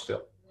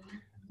Charlottesville.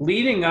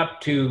 Leading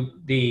up to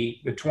the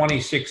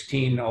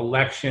 2016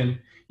 election,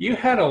 you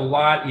had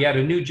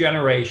a new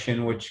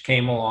generation which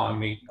came along,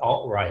 the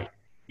alt-right.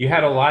 You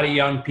had a lot of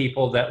young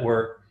people that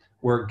were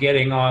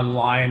getting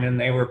online, and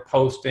they were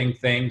posting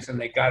things, and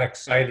they got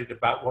excited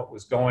about what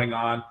was going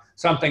on,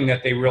 something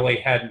that they really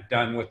hadn't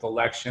done with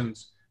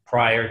elections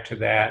prior to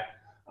that.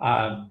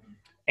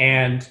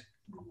 And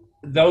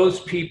those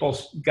people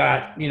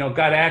got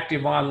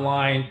active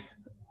online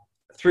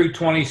through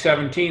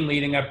 2017,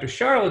 leading up to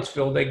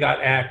Charlottesville. They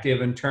got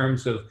active in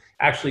terms of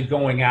actually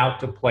going out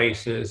to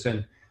places.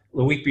 And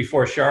the week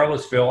before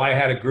Charlottesville, I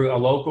had a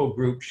local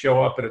group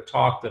show up at a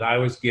talk that I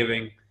was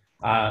giving.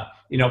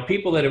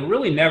 People that have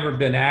really never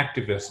been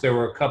activists. There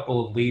were a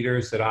couple of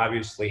leaders that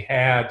obviously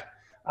had,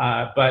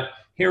 but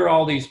here are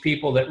all these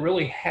people that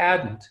really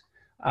hadn't.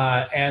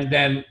 And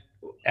then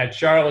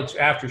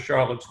after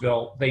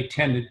Charlottesville, they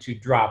tended to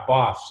drop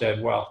off,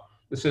 said, well,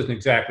 this isn't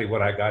exactly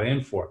what I got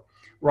in for.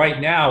 Right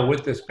now,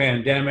 with this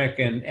pandemic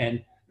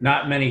and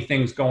not many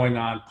things going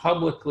on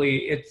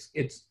publicly, it's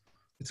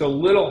a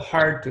little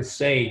hard to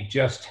say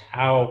just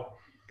how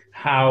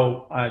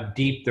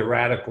deep the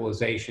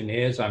radicalization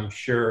is. I'm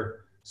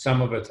sure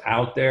some of it's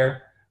out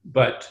there,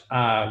 but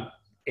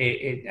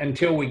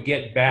until we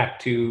get back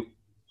to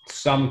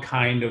some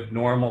kind of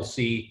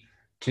normalcy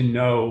to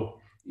know,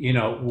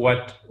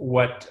 what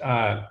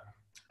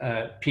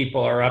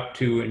people are up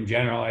to in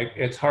general,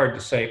 it's hard to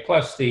say.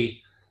 Plus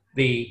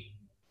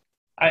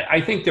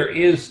I think there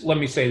is, let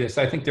me say this,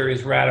 I think there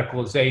is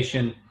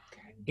radicalization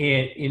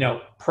in,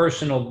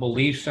 personal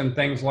beliefs and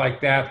things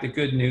like that. The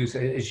good news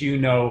is,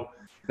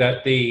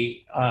 that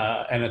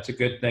and it's a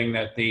good thing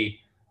that the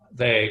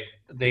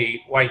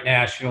white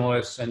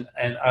nationalists and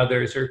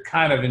others are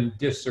kind of in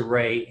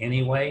disarray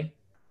anyway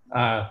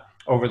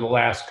over the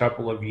last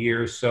couple of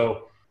years.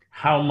 So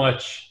how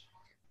much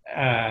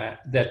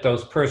that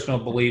those personal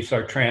beliefs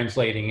are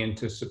translating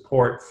into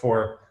support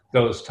for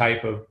those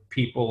type of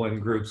people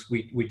and groups,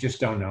 we just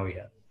don't know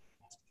yet.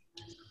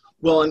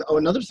 Well, and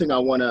another thing I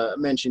want to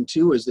mention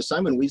too is the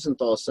Simon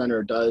Wiesenthal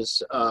Center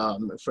does,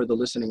 for the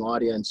listening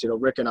audience,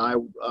 Rick and I,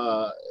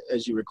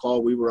 as you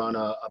recall, we were on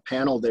a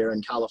panel there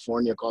in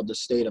California called The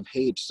State of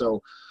Hate.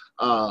 So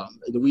the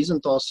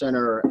Wiesenthal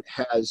Center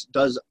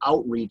does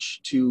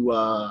outreach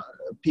to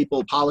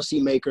people,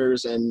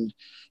 policymakers,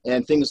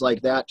 and things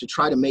like that, to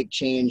try to make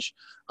change,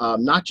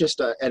 not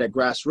just at a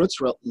grassroots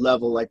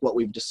level, like what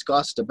we've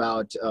discussed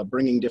about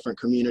bringing different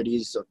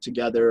communities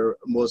together,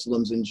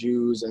 Muslims and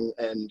Jews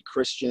and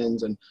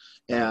Christians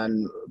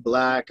and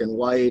Black and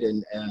white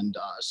and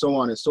so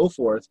on and so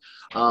forth.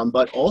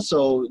 But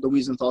also the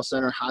Wiesenthal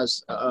Center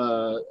has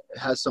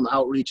some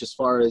outreach as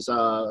far as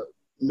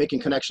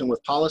making connection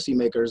with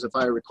policymakers. If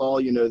I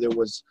recall, there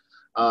was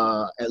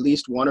at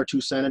least one or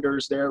two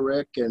senators there,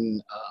 Rick,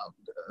 and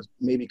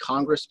maybe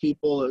Congress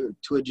people.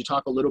 Would you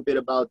talk a little bit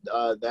about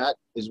that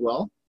as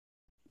well?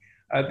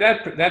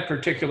 That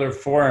particular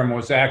forum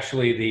was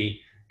actually the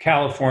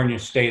California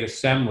State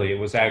Assembly. It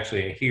was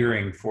actually a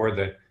hearing for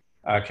the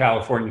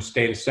California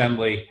State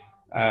Assembly,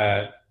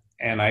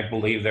 and I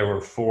believe there were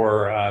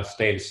 4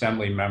 state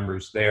assembly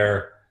members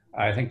there.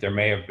 I think there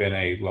may have been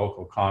a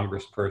local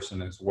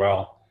congressperson as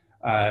well.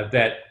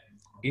 That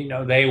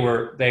they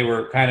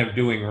were kind of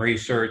doing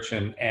research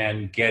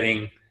and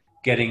getting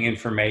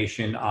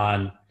information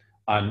on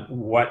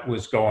what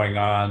was going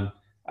on,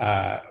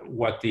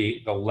 what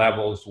the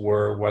levels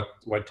were,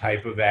 what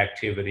type of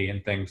activity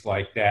and things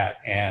like that.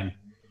 And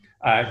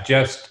I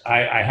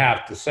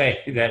have to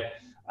say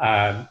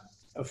that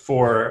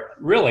for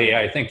really,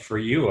 I think for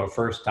you, a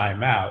first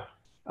time out,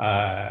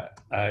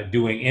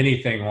 doing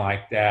anything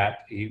like that,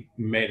 you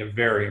made a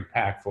very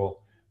impactful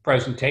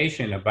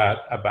presentation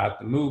about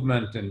the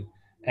movement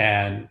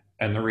and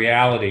the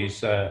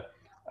realities.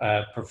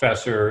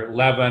 Professor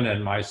Levin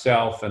and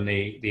myself and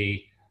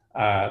the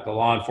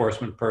law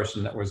enforcement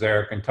person that was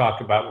there can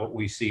talk about what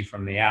we see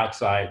from the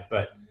outside.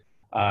 But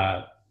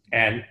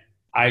and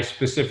I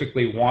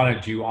specifically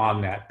wanted you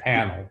on that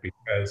panel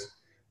because,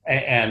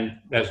 and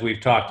as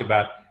we've talked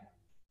about,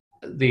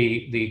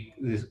 the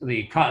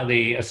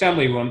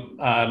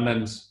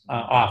Assemblyman's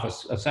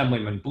office,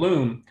 Assemblyman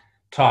Bloom,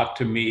 talked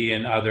to me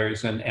and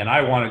others, and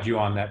I wanted you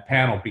on that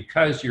panel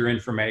because your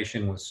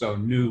information was so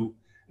new.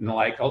 And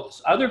like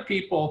other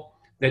people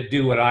that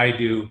do what I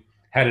do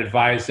had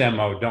advised them,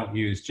 oh, don't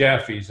use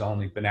Jeff. He's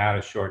only been out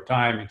a short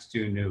time. It's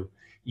too new.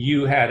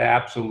 You had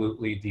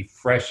absolutely the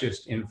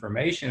freshest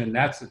information, and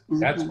that's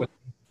what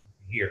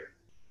here.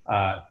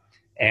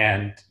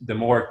 And the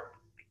more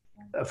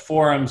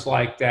forums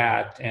like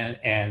that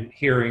and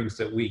hearings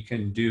that we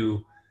can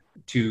do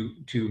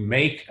to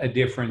make a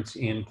difference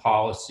in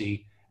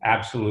policy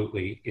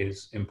absolutely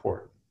is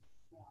important.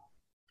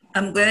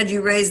 I'm glad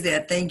you raised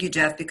that. Thank you,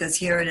 Jeff, because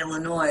here in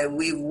Illinois,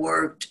 we've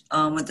worked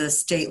with the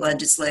state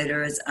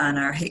legislators on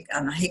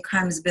the hate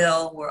crimes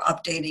bill. We're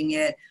updating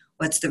it.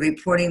 What's the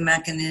reporting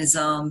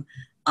mechanism?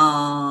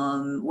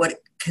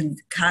 What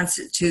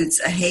constitutes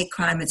a hate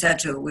crime,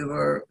 etc. We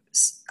were,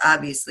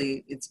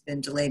 obviously, it's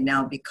been delayed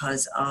now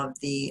because of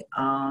the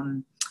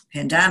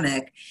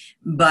pandemic,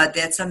 but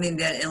that's something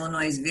that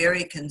Illinois is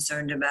very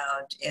concerned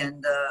about,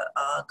 and the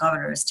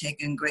governor has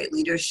taken great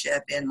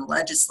leadership in the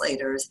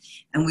legislators,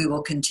 and we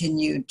will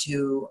continue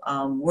to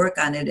work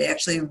on it. It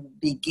actually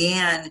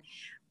began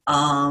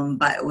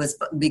was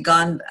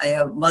begun by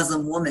a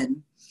Muslim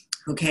woman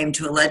who came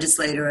to a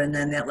legislator, and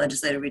then that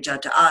legislator reached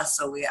out to us.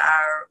 So we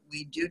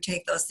do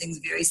take those things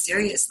very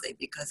seriously,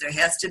 because there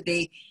has to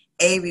be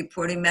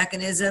reporting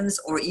mechanisms,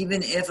 or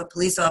even if a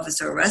police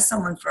officer arrests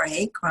someone for a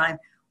hate crime,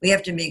 we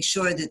have to make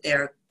sure that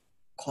they're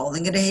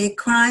calling it a hate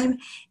crime,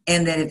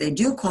 and that if they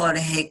do call it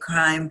a hate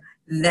crime,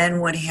 then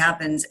what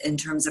happens in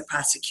terms of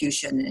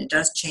prosecution, and it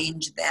does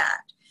change that.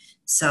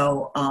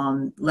 So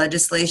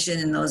legislation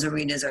in those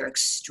arenas are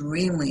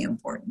extremely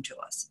important to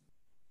us.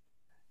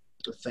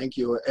 Thank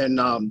you. And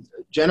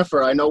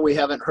Jennifer, I know we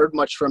haven't heard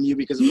much from you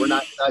because we're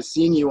not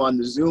seeing you on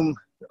the Zoom,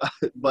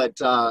 but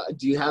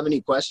do you have any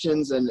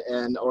questions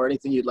and or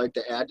anything you'd like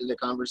to add to the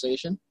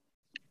conversation?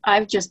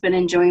 I've just been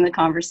enjoying the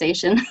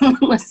conversation,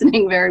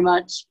 listening very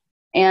much.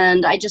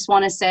 And I just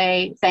want to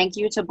say thank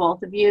you to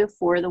both of you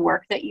for the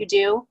work that you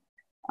do.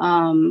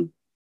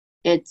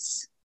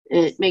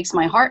 It makes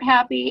my heart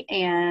happy,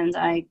 and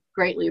I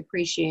greatly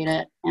appreciate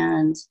it.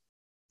 And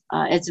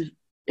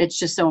it's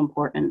just so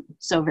important,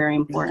 so very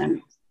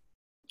important.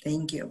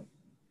 Thank you.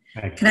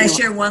 Thank you. Can I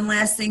share one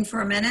last thing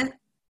for a minute?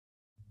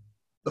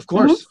 Of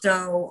course.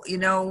 So,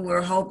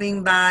 we're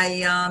hoping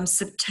by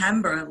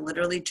September,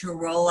 literally, to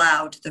roll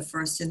out the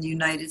first in the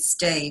United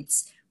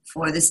States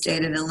for the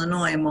state of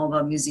Illinois,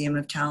 Mobile Museum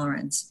of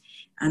Tolerance.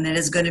 And that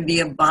is going to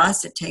be a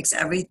bus. It takes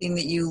everything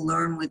that you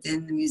learn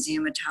within the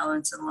Museum of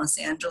Tolerance in Los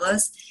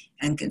Angeles,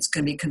 and it's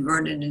going to be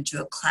converted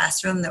into a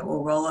classroom that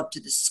will roll up to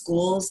the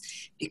schools,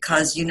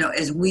 because,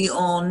 as we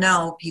all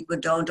know, people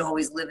don't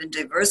always live in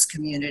diverse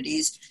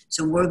communities.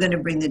 So we're going to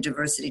bring the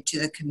diversity to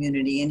the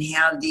community and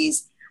have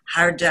these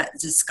hard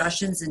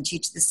discussions and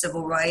teach the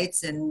civil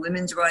rights and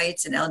women's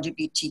rights and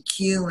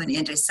LGBTQ and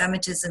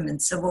anti-Semitism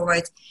and civil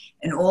rights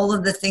and all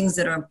of the things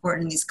that are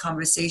important in these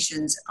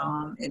conversations.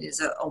 It is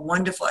a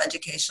wonderful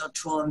educational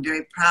tool. I'm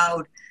very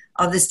proud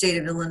of the state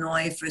of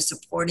Illinois for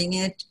supporting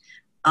it.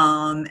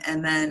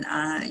 And then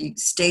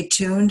stay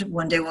tuned.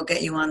 One day we'll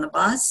get you on the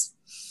bus.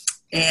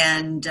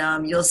 And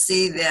you'll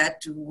see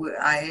that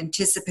I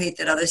anticipate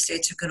that other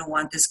states are going to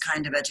want this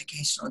kind of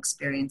educational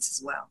experience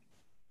as well.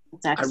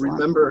 That's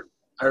excellent.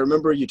 I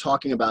remember you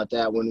talking about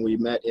that when we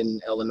met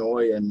in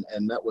Illinois and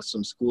met with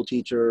some school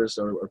teachers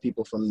or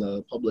people from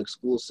the public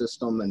school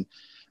system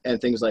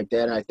and things like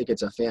that. And I think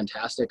it's a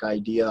fantastic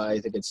idea.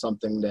 I think it's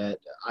something that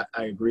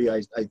I agree.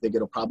 I think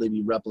it'll probably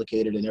be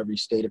replicated in every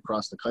state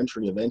across the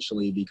country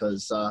eventually,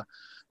 because,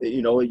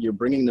 you're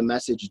bringing the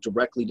message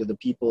directly to the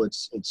people.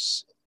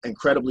 It's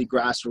incredibly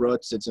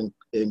grassroots. It's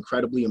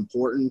incredibly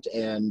important.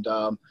 And,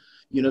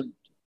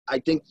 I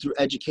think through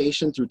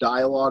education, through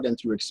dialogue, and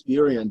through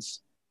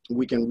experience,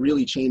 we can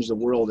really change the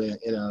world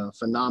in a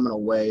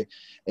phenomenal way.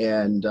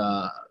 And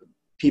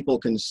people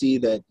can see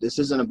that this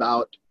isn't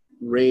about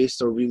race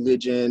or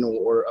religion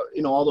or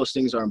all those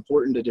things are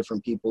important to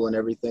different people and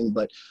everything,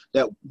 but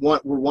that we're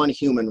one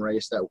human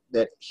race,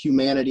 that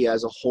humanity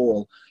as a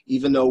whole,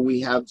 even though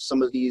we have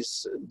some of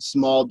these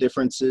small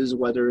differences,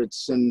 whether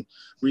it's in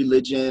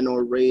religion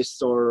or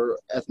race or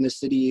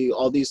ethnicity,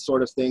 all these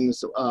sort of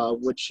things,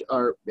 which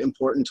are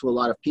important to a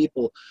lot of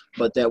people,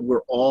 but that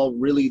we're all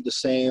really the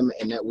same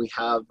and that we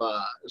have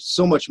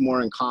so much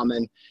more in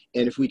common.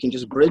 And if we can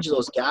just bridge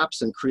those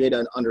gaps and create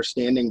an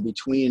understanding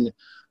between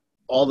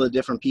all the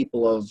different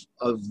people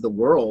of the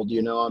world,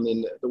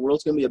 the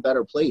world's going to be a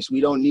better place.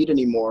 We don't need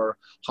any more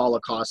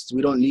Holocausts.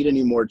 We don't need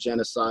any more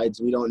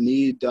genocides. We don't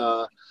need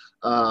the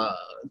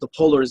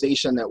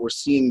polarization that we're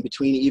seeing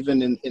between,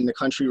 even in the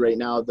country right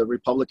now, the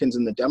Republicans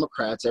and the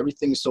Democrats.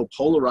 Everything's so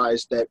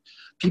polarized that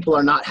people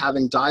are not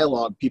having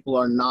dialogue. People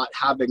are not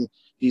having,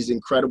 these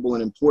incredible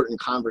and important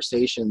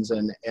conversations.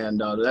 And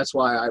that's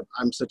why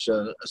I'm such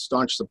a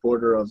staunch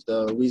supporter of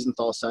the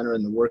Wiesenthal Center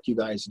and the work you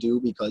guys do,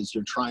 because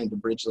you're trying to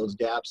bridge those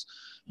gaps.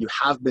 You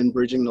have been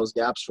bridging those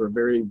gaps for a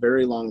very,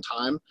 very long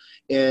time.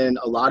 And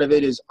a lot of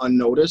it is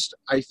unnoticed,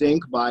 I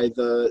think, by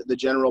the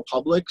general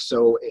public.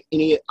 So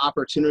any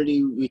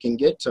opportunity we can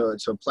get to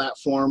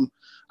platform,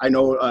 I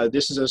know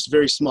this is a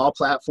very small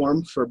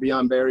platform for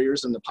Beyond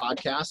Barriers and the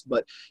podcast,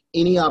 but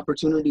any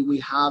opportunity we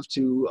have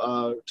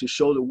to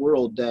show the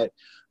world that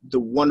the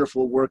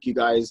wonderful work you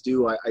guys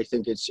do, I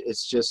think it's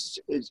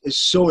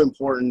so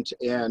important.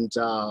 And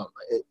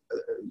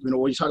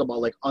when you talk about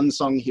like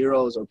unsung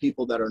heroes or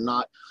people that are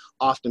not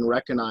often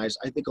recognized,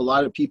 I think a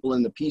lot of people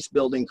in the peace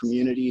building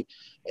community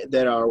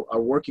that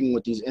are working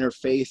with these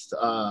interfaith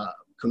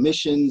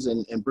commissions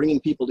and bringing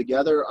people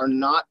together are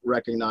not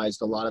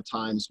recognized a lot of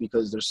times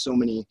because there's so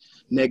many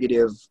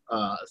negative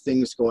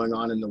things going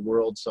on in the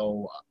world.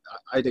 So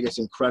I think it's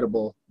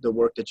incredible the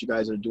work that you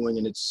guys are doing,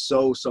 and it's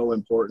so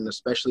important,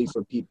 especially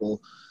for people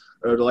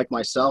like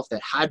myself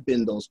that had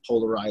been those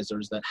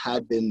polarizers, that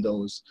had been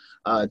those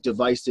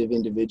divisive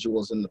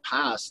individuals in the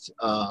past.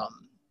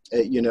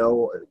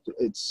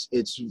 It's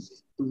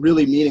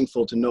really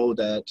meaningful to know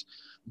that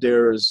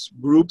there's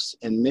groups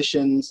and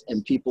missions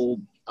and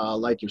people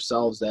like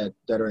yourselves that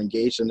are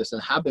engaged in this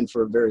and have been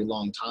for a very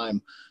long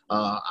time.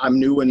 I'm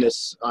new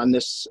on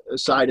this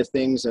side of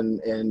things,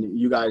 and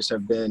you guys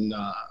have been.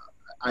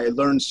 I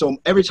learned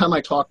every time I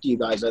talk to you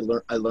guys,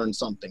 I learn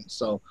something.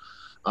 So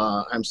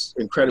I'm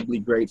incredibly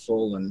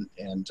grateful.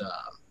 And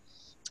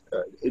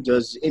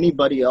does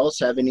anybody else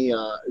have any?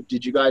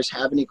 Did you guys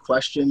have any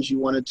questions you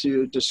wanted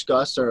to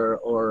discuss or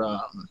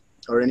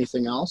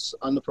anything else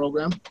on the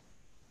program?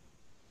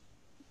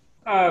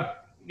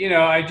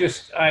 I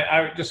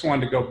just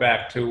wanted to go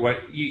back to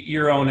what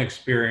your own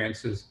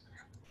experiences.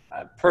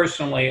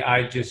 Personally,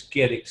 I just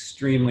get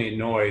extremely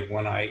annoyed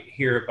when I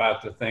hear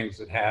about the things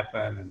that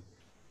happen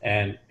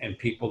and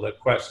people that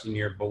question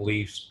your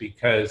beliefs,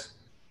 because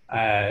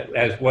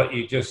as what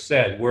you just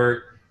said,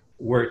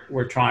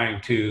 we're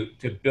trying to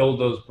build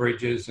those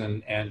bridges,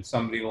 and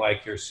somebody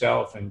like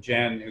yourself and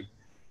Jen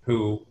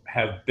who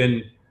have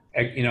been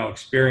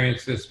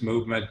experienced this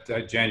movement.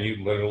 Jen,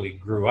 you literally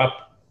grew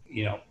up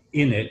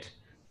in it.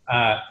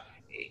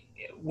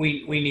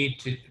 We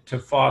need to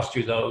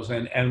foster those,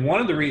 and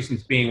one of the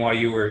reasons being, while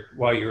you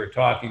were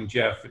talking,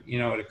 Jeff,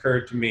 it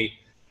occurred to me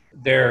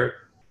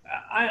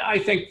I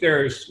think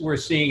we're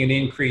seeing an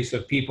increase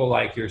of people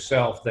like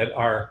yourself that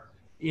are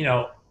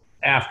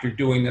after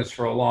doing this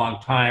for a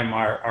long time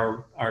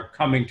are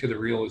coming to the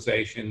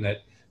realization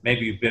that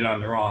maybe you've been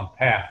on the wrong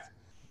path.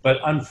 But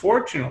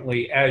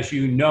unfortunately, as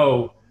you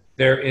know,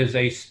 there is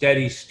a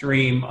steady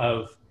stream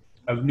of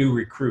new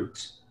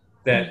recruits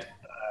that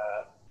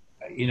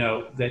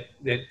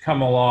that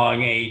come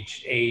along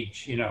age,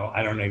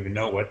 I don't even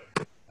know what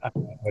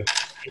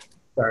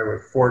started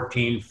with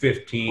 14,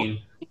 15,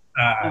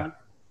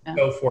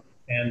 so forth,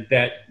 and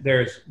that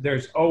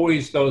there's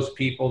always those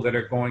people that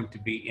are going to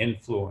be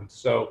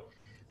influenced. So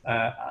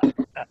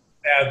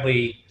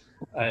sadly,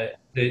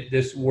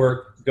 this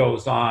work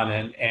goes on,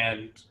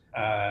 and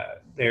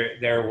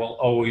there will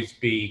always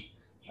be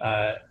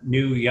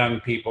new young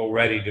people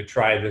ready to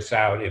try this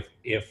out, if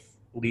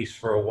at least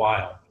for a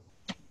while.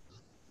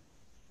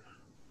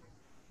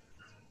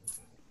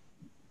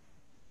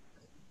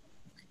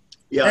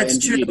 Yeah, that's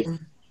indeed. true.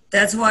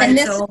 That's why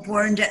it's so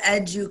important to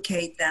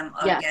educate them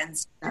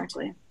against.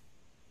 Exactly.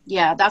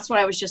 Yeah, that's what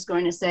I was just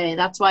going to say.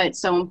 That's why it's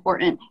so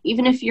important.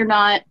 Even if you're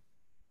not,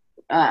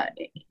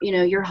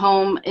 your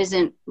home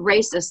isn't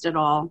racist at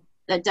all,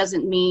 that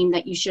doesn't mean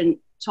that you shouldn't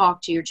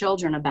talk to your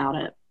children about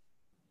it.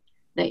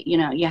 That, you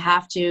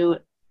have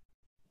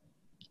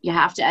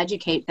to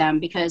educate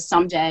them, because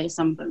someday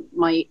somebody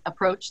might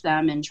approach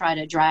them and try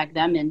to drag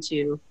them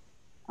into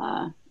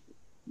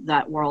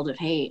that world of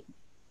hate.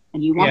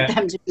 And you want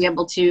them to be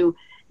able to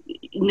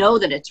know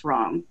that it's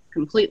wrong,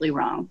 completely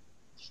wrong.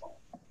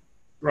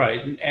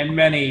 Right. And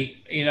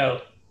many,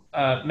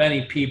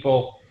 many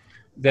people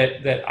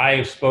that I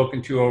have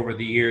spoken to over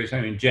the years, I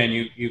mean, Jen,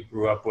 you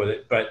grew up with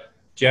it, but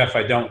Jeff,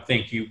 I don't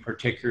think you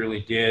particularly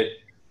did.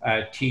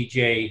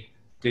 TJ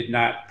did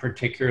not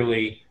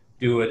particularly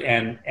do it.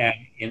 And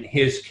in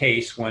his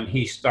case, when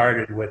he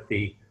started with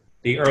the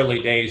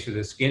early days of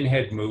the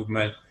skinhead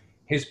movement,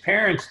 his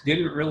parents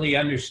didn't really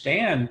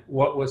understand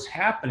what was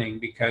happening,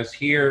 because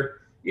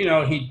here,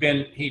 he'd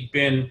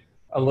been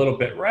a little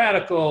bit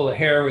radical. The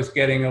hair was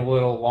getting a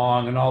little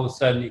long, and all of a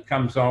sudden he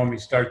comes home.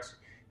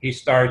 He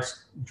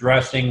starts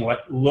dressing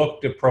what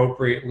looked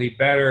appropriately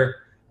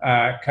better,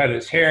 cut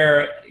his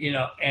hair,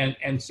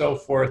 and so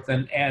forth.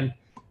 And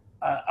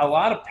a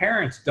lot of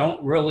parents don't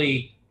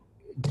really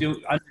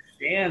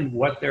understand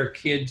what their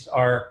kids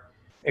are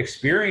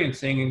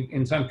experiencing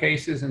in some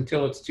cases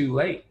until it's too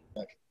late.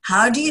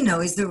 How do you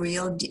know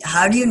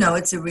how do you know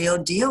it's a real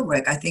deal,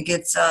 Rick? I think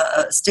it's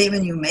a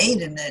statement you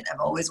made and that I've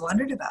always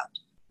wondered about.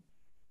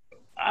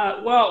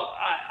 Well,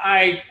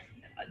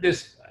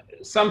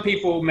 some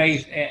people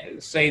may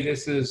say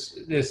this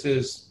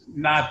is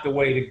not the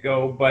way to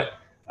go, but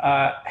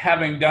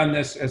having done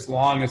this as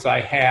long as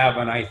I have,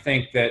 and I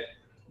think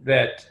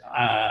that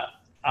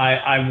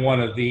I'm one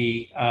of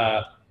the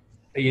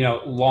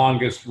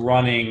longest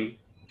running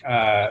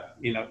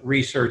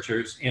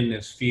researchers in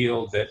this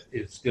field that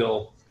is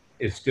still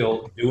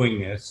doing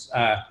this.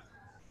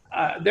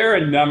 There are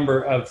a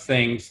number of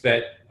things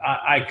that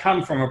I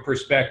come from a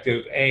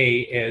perspective.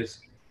 Is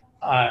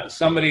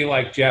somebody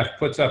like Jeff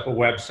puts up a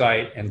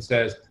website and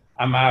says,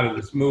 I'm out of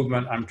this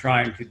movement, I'm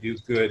trying to do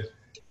good.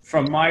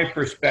 From my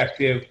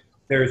perspective,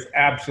 there's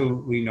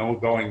absolutely no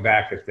going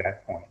back at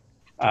that point.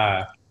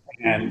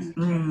 And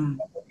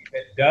if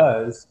it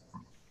does,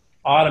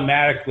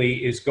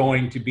 automatically is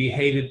going to be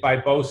hated by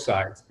both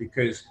sides,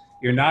 because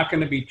you're not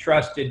going to be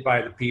trusted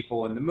by the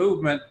people in the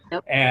movement.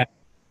 Yep. And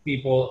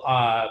people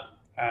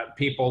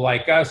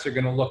like us are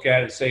going to look at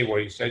it and say, well,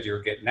 you said you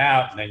were getting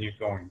out and then you're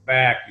going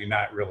back, you're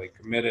not really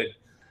committed.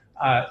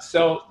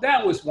 So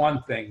that was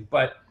one thing.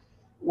 But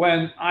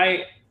when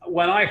I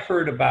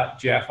heard about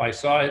Jeff, I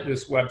saw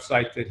this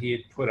website that he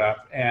had put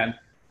up, and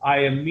I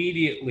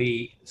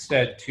immediately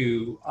said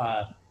to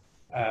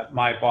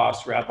my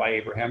boss, Rabbi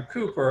Abraham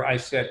Cooper, I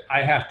said,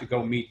 I have to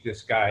go meet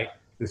this guy,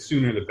 the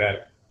sooner the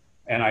better.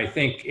 And I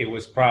think it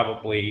was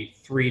probably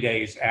 3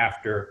 days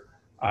after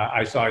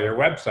I saw your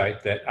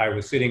website that I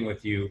was sitting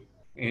with you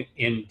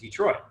in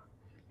Detroit.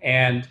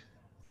 And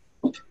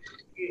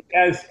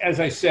as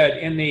I said,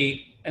 in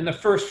the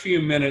first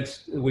few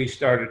minutes we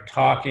started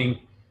talking,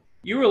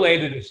 you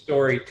related a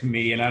story to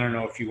me, and I don't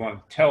know if you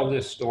want to tell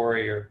this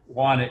story or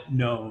want it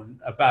known,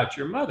 about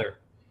your mother.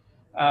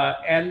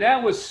 And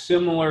that was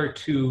similar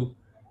to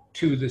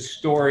the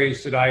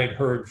stories that I had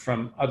heard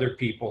from other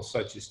people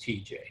such as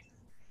TJ.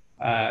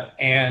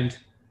 And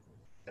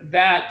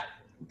that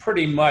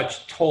pretty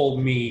much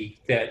told me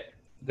that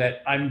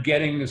I'm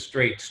getting the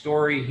straight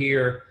story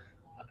here.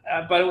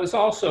 But it was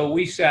also,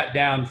 we sat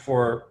down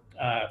for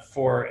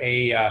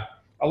a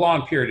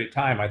long period of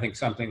time, I think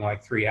something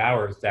like 3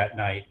 hours that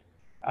night.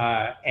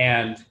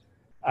 And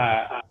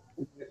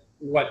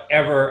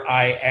whatever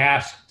I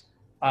asked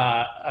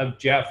of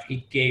Jeff,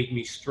 he gave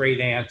me straight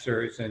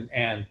answers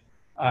and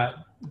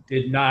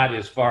did not,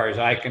 as far as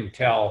I can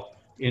tell,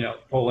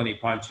 pull any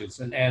punches.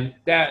 And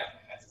that,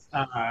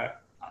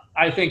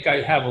 I think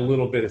I have a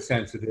little bit of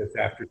sense of this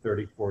after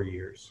 34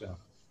 years. So,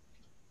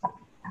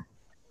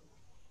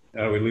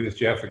 we lose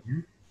Jeff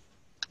again?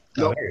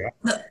 Nope. Oh,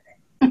 there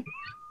you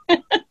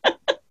go.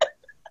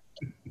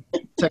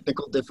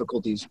 Technical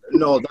difficulties.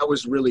 No, that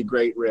was really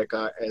great, Rick,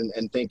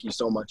 and thank you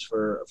so much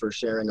for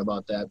sharing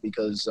about that,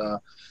 because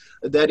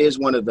that is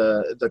one of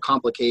the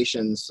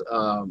complications,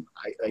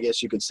 I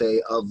guess you could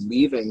say, of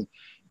leaving,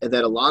 and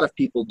that a lot of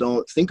people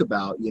don't think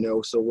about.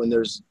 So when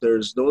there's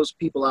those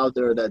people out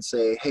there that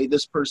say, hey,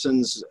 this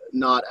person's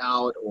not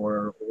out,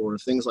 or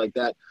things like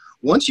that,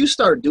 once you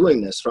start doing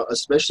this,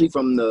 especially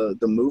from the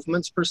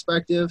movement's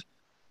perspective,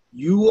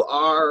 you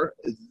are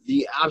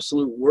the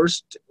absolute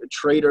worst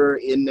traitor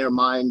in their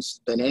minds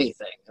than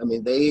anything. I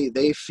mean,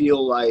 they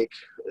feel like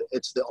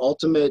it's the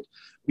ultimate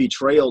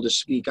betrayal to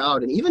speak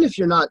out. And even if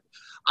you're not,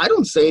 I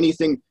don't say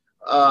anything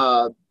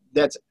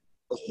that's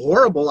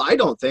horrible, I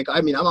don't think.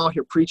 I mean, I'm out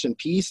here preaching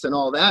peace and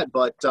all that,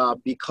 but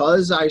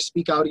because I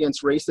speak out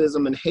against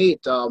racism and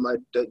hate,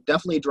 it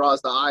definitely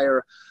draws the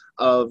ire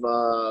of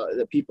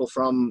the people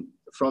from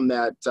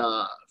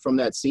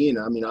that scene.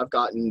 I mean, I've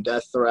gotten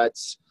death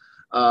threats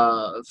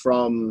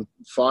from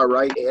far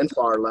right and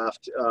far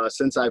left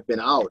since I've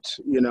been out,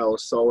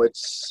 so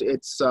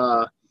it's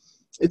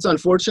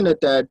unfortunate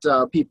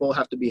that people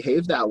have to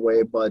behave that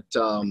way, but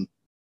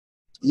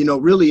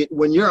really,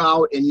 when you're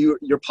out and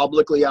you're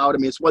publicly out, I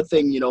mean, it's one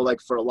thing, like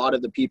for a lot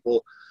of the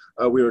people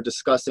we were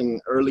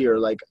discussing earlier,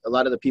 like a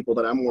lot of the people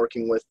that I'm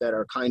working with that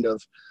are kind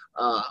of,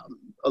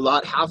 a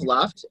lot have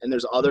left, and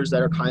there's others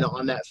that are kind of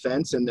on that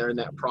fence and they're in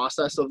that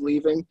process of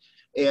leaving.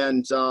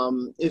 And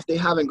if they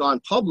haven't gone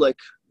public,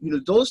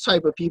 those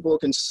type of people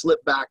can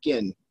slip back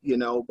in,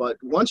 but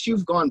once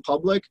you've gone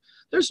public,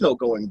 there's no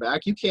going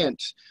back. You can't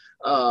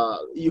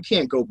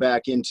go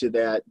back into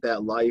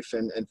that life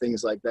and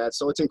things like that.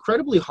 So it's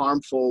incredibly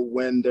harmful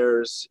when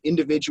there's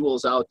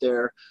individuals out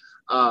there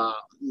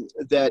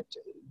that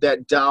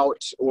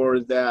doubt, or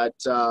that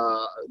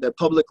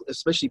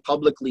especially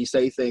publicly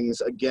say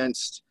things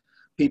against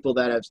people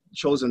that have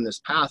chosen this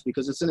path,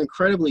 because it's an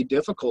incredibly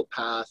difficult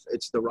path.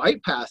 It's the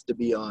right path to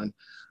be on.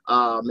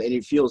 And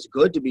it feels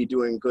good to be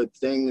doing good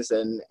things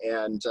and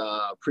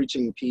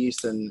preaching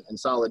peace and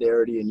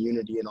solidarity and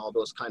unity and all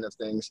those kind of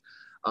things.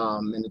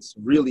 And it's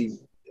really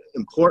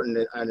important.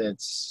 And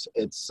it's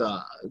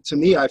to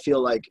me, I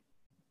feel like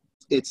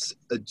it's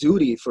a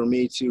duty for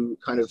me to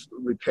kind of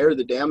repair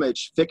the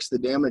damage, fix the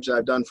damage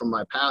I've done from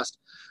my past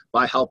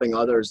by helping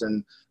others,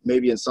 and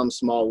maybe in some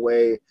small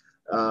way,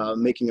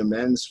 making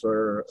amends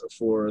for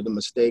the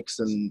mistakes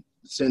and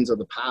sins of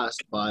the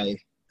past by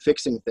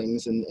fixing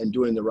things and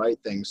doing the right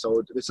thing.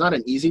 So it's not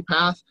an easy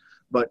path,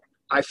 but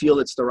I feel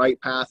it's the right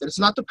path. And it's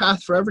not the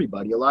path for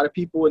everybody. A lot of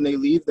people, when they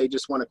leave, they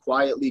just want to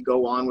quietly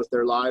go on with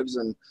their lives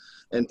and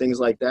things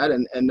like that.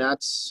 And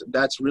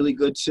that's really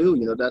good too.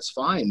 You know, that's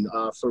fine.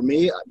 For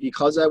me,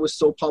 because I was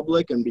so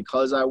public and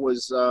because I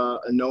was a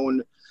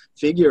known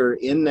figure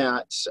in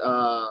that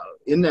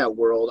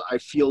world, I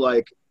feel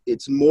like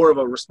it's more of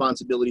a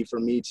responsibility for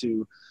me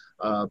to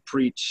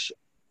preach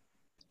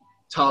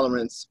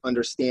tolerance,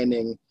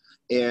 understanding,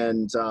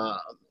 and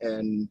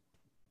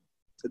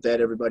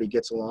that everybody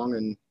gets along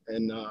and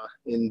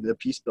in the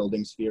peace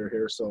building sphere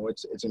here. So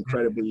it's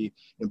incredibly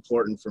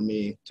important for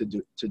me to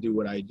do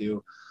what I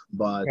do.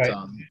 But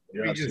right.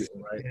 You're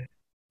absolutely right.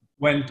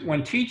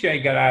 When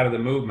TJ got out of the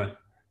movement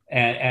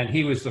and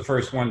he was the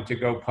first one to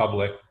go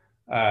public,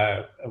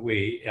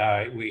 we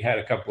had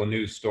a couple of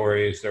news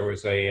stories. There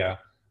was a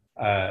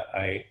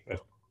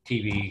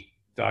TV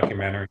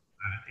documentary,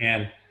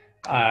 and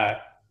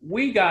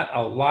we got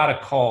a lot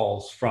of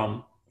calls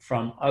from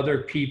other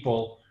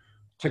people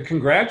to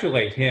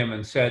congratulate him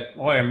and said,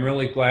 "Boy, I'm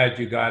really glad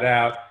you got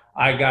out.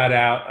 I got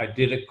out. I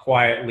did it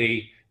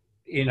quietly."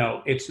 You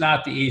know, it's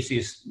not the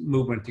easiest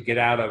movement to get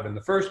out of in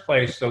the first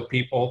place. So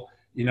people,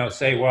 you know,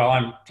 say, "Well,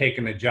 I'm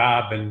taking a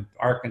job in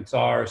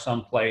Arkansas or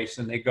someplace,"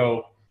 and they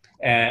go,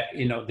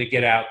 you know, they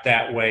get out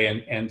that way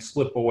and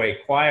slip away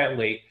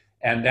quietly,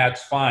 and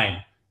that's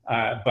fine.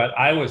 But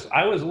I was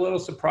a little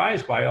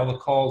surprised by all the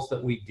calls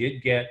that we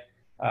did get,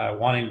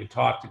 wanting to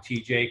talk to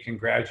TJ,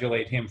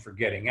 congratulate him for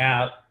getting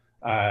out.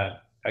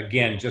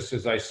 Again, just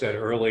as I said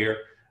earlier,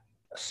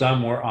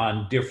 some were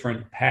on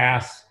different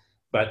paths,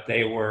 but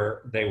they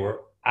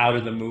were out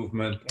of the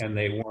movement, and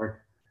they weren't.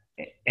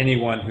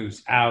 Anyone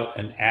who's out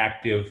and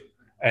active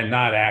and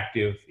not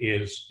active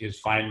is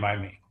fine by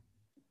me.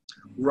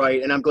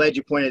 Right, and I'm glad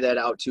you pointed that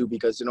out too,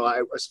 because you know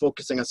I was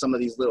focusing on some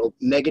of these little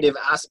negative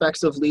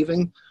aspects of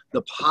leaving.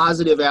 The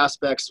positive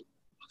aspects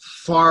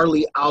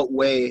farly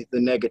outweigh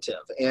the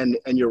negative, and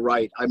you're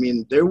right. I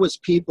mean, there was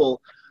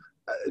people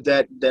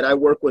that I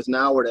work with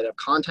now or that have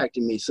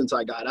contacted me since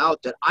I got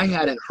out that I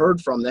hadn't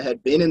heard from, that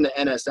had been in the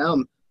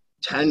NSM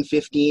 10,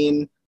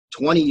 15,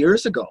 20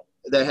 years ago,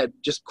 that had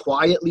just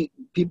quietly,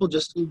 people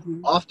just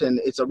often,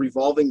 it's a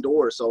revolving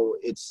door. So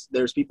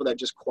there's people that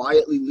just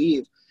quietly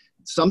leave.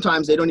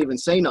 Sometimes they don't even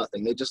say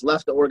nothing. They just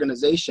left the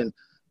organization,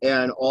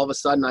 and all of a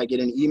sudden I get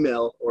an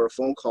email or a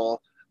phone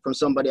call from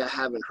somebody I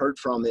haven't heard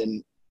from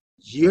in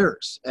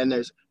years. And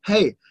there's,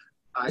 "Hey,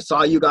 I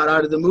saw you got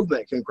out of the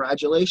movement.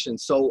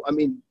 Congratulations." So, I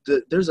mean,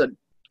 there's an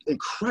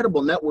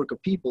incredible network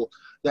of people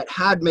that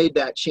had made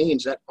that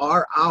change, that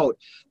are out.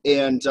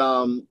 And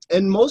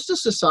most of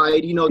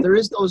society, you know, there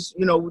is those,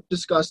 you know,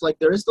 discussed, like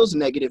there is those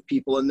negative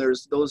people and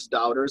there's those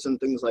doubters and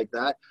things like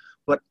that.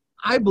 But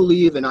I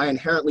believe, and I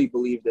inherently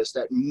believe this,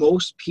 that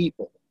most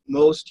people,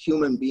 most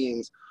human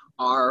beings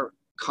are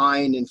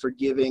kind and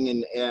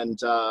forgiving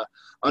and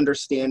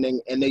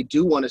understanding, and they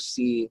do want to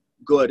see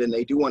good, and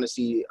they do want to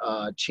see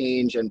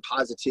change and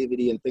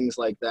positivity and things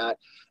like that.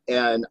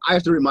 And I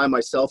have to remind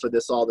myself of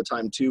this all the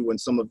time too, when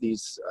some of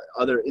these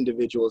other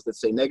individuals that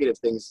say negative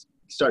things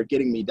start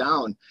getting me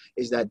down,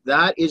 is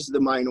that is the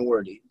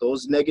minority.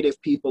 Those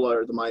negative people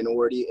are the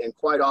minority, and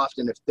quite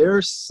often if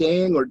they're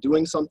saying or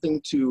doing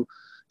something to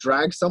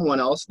drag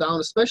someone else down,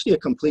 especially a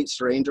complete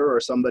stranger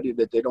or somebody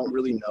that they don't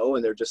really know,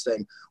 and they're just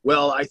saying,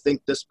 "Well, I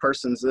think this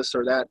person's this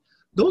or that,"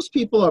 those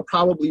people are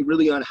probably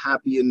really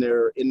unhappy in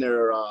their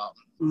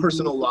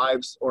personal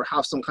lives, or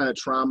have some kind of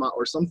trauma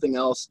or something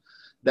else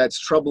that's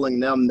troubling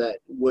them that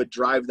would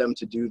drive them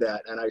to do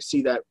that. And I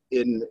see that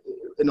in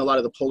a lot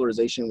of the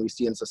polarization we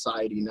see in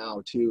society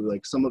now too,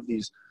 like some of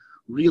these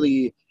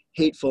really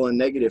hateful and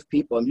negative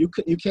people. And you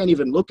can't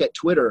even look at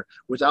Twitter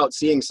without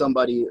seeing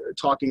somebody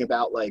talking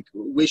about, like,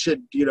 we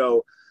should, you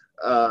know,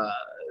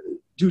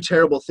 do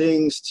terrible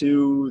things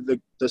to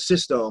the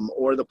system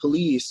or the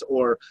police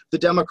or the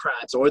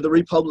Democrats or the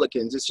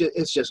Republicans.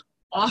 It's just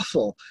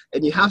awful.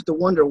 And you have to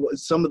wonder what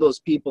some of those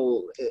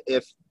people,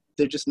 if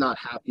they're just not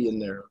happy in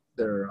their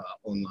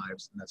own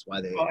lives, and that's why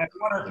they. Well,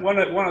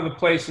 one of the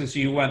places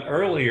you went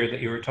earlier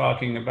that you were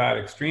talking about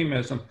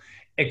extremism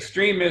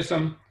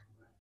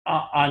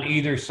on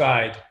either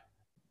side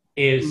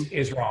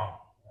is wrong,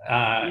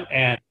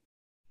 and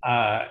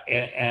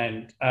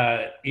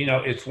you know,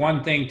 it's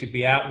one thing to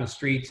be out in the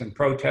streets and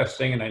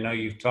protesting, and I know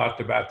you've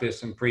talked about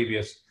this in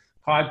previous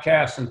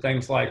podcasts and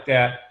things like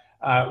that.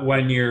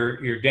 When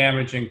you're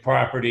damaging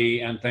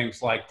property and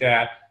things like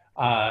that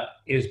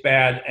is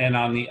bad. And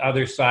on the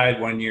other side,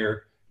 when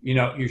you're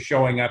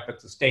showing up at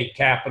the state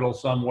capitol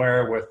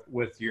somewhere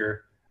with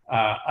your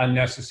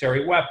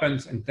unnecessary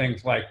weapons and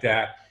things like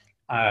that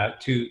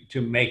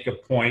to make a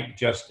point,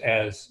 just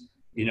as,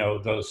 you know,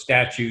 those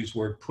statues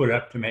were put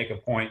up to make a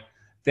point,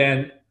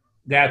 then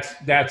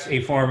that's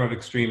a form of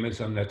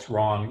extremism that's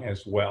wrong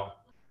as well,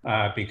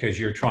 because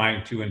you're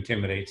trying to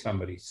intimidate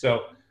somebody.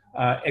 So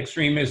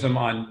extremism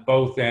on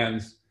both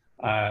ends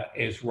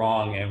is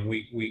wrong, and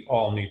we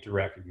all need to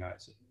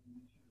recognize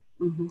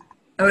it. Mm-hmm.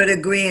 I would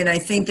agree, and I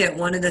think that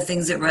one of the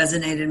things that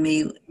resonated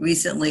me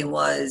recently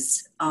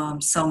was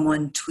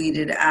someone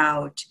tweeted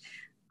out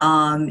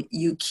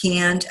You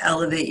can't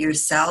elevate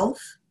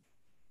yourself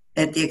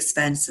at the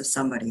expense of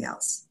somebody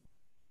else.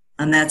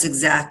 And that's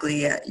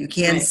exactly it. You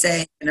can't Right.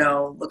 say,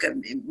 look at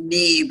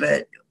me,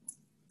 but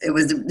it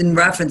was in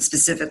reference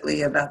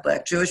specifically about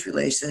Black-Jewish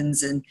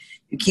relations. And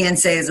you can't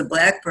say as a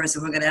Black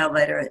person, we're going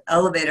to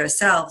elevate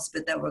ourselves,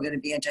 but then we're going to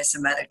be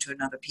anti-Semitic to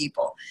another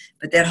people.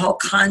 But that whole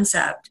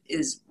concept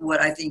is what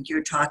I think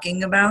you're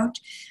talking about.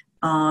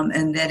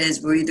 And that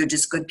is, we're either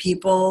just good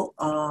people,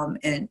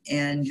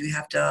 and you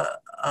have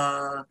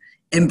to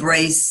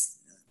embrace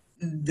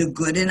the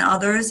good in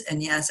others.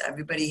 And yes,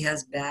 everybody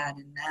has bad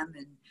in them,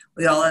 and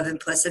we all have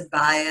implicit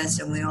bias,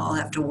 and we all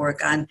have to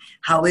work on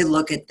how we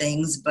look at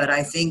things. But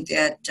I think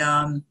that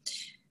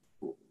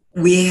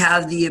we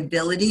have the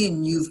ability,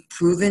 and you've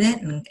proven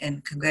it,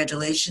 and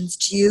congratulations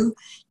to you,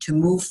 to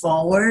move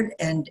forward.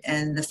 And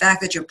the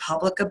fact that you're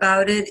public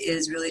about it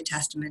is really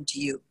testament to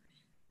you,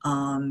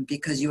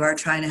 because you are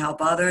trying to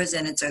help others,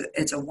 and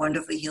it's a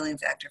wonderfully healing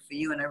factor for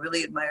you. And I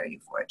really admire you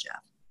for it,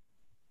 Jeff.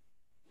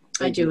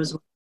 I do as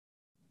well.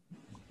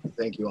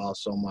 Thank you all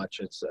so much.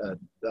 It's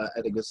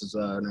I think this is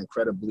an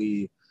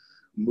incredibly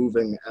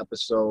moving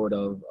episode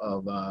of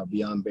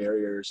Beyond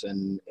Barriers,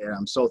 and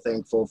I'm so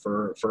thankful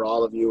for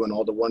all of you and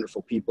all the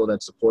wonderful people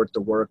that support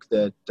the work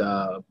that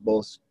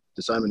both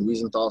the Simon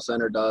Wiesenthal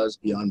Center does,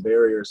 Beyond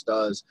Barriers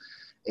does,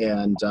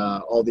 and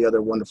all the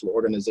other wonderful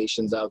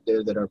organizations out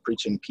there that are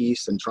preaching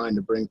peace and trying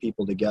to bring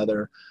people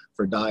together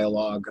for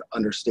dialogue,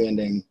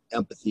 understanding,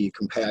 empathy,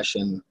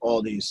 compassion,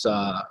 all these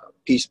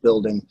peace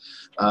building.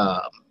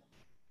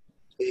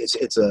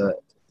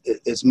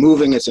 It's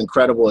moving, it's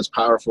incredible, it's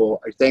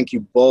powerful. I thank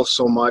you both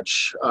so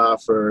much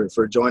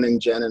for joining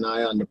Jen and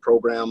I on the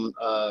program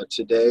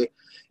today.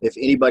 If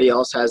anybody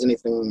else has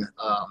anything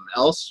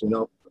else,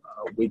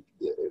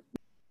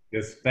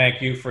 Yes,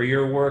 thank you for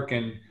your work,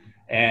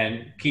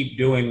 and keep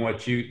doing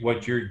what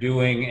you're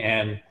doing,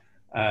 and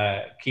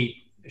keep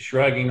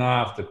shrugging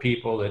off the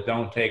people that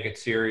don't take it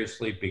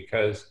seriously,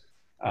 because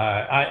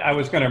I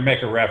was going to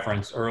make a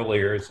reference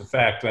earlier. It's the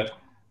fact that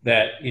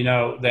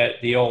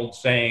the old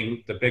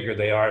saying, the bigger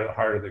they are, the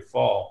harder they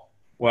fall.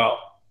 Well,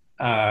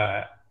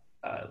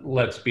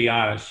 let's be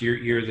honest,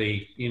 you're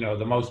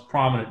the most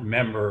prominent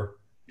member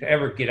to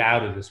ever get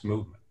out of this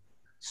movement.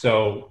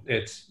 So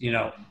it's,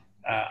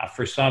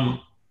 for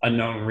some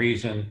unknown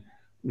reason,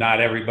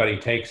 not everybody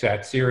takes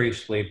that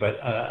seriously. But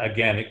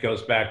again, it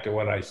goes back to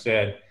what I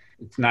said.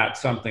 It's not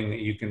something that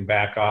you can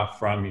back off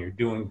from. You're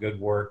doing good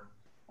work,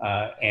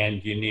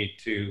 and you need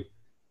to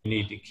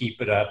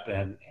keep it up,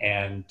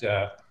 and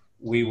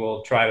we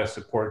will try to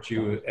support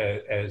you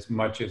as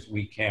much as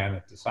we can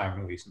at the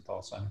Simon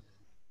Wiesenthal Center.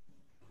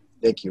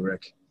 Thank you,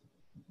 Rick.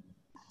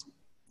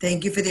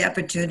 Thank you for the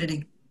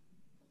opportunity.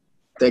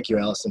 Thank you,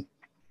 Allison.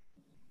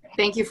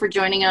 Thank you for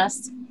joining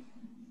us.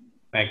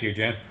 Thank you,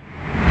 Jen.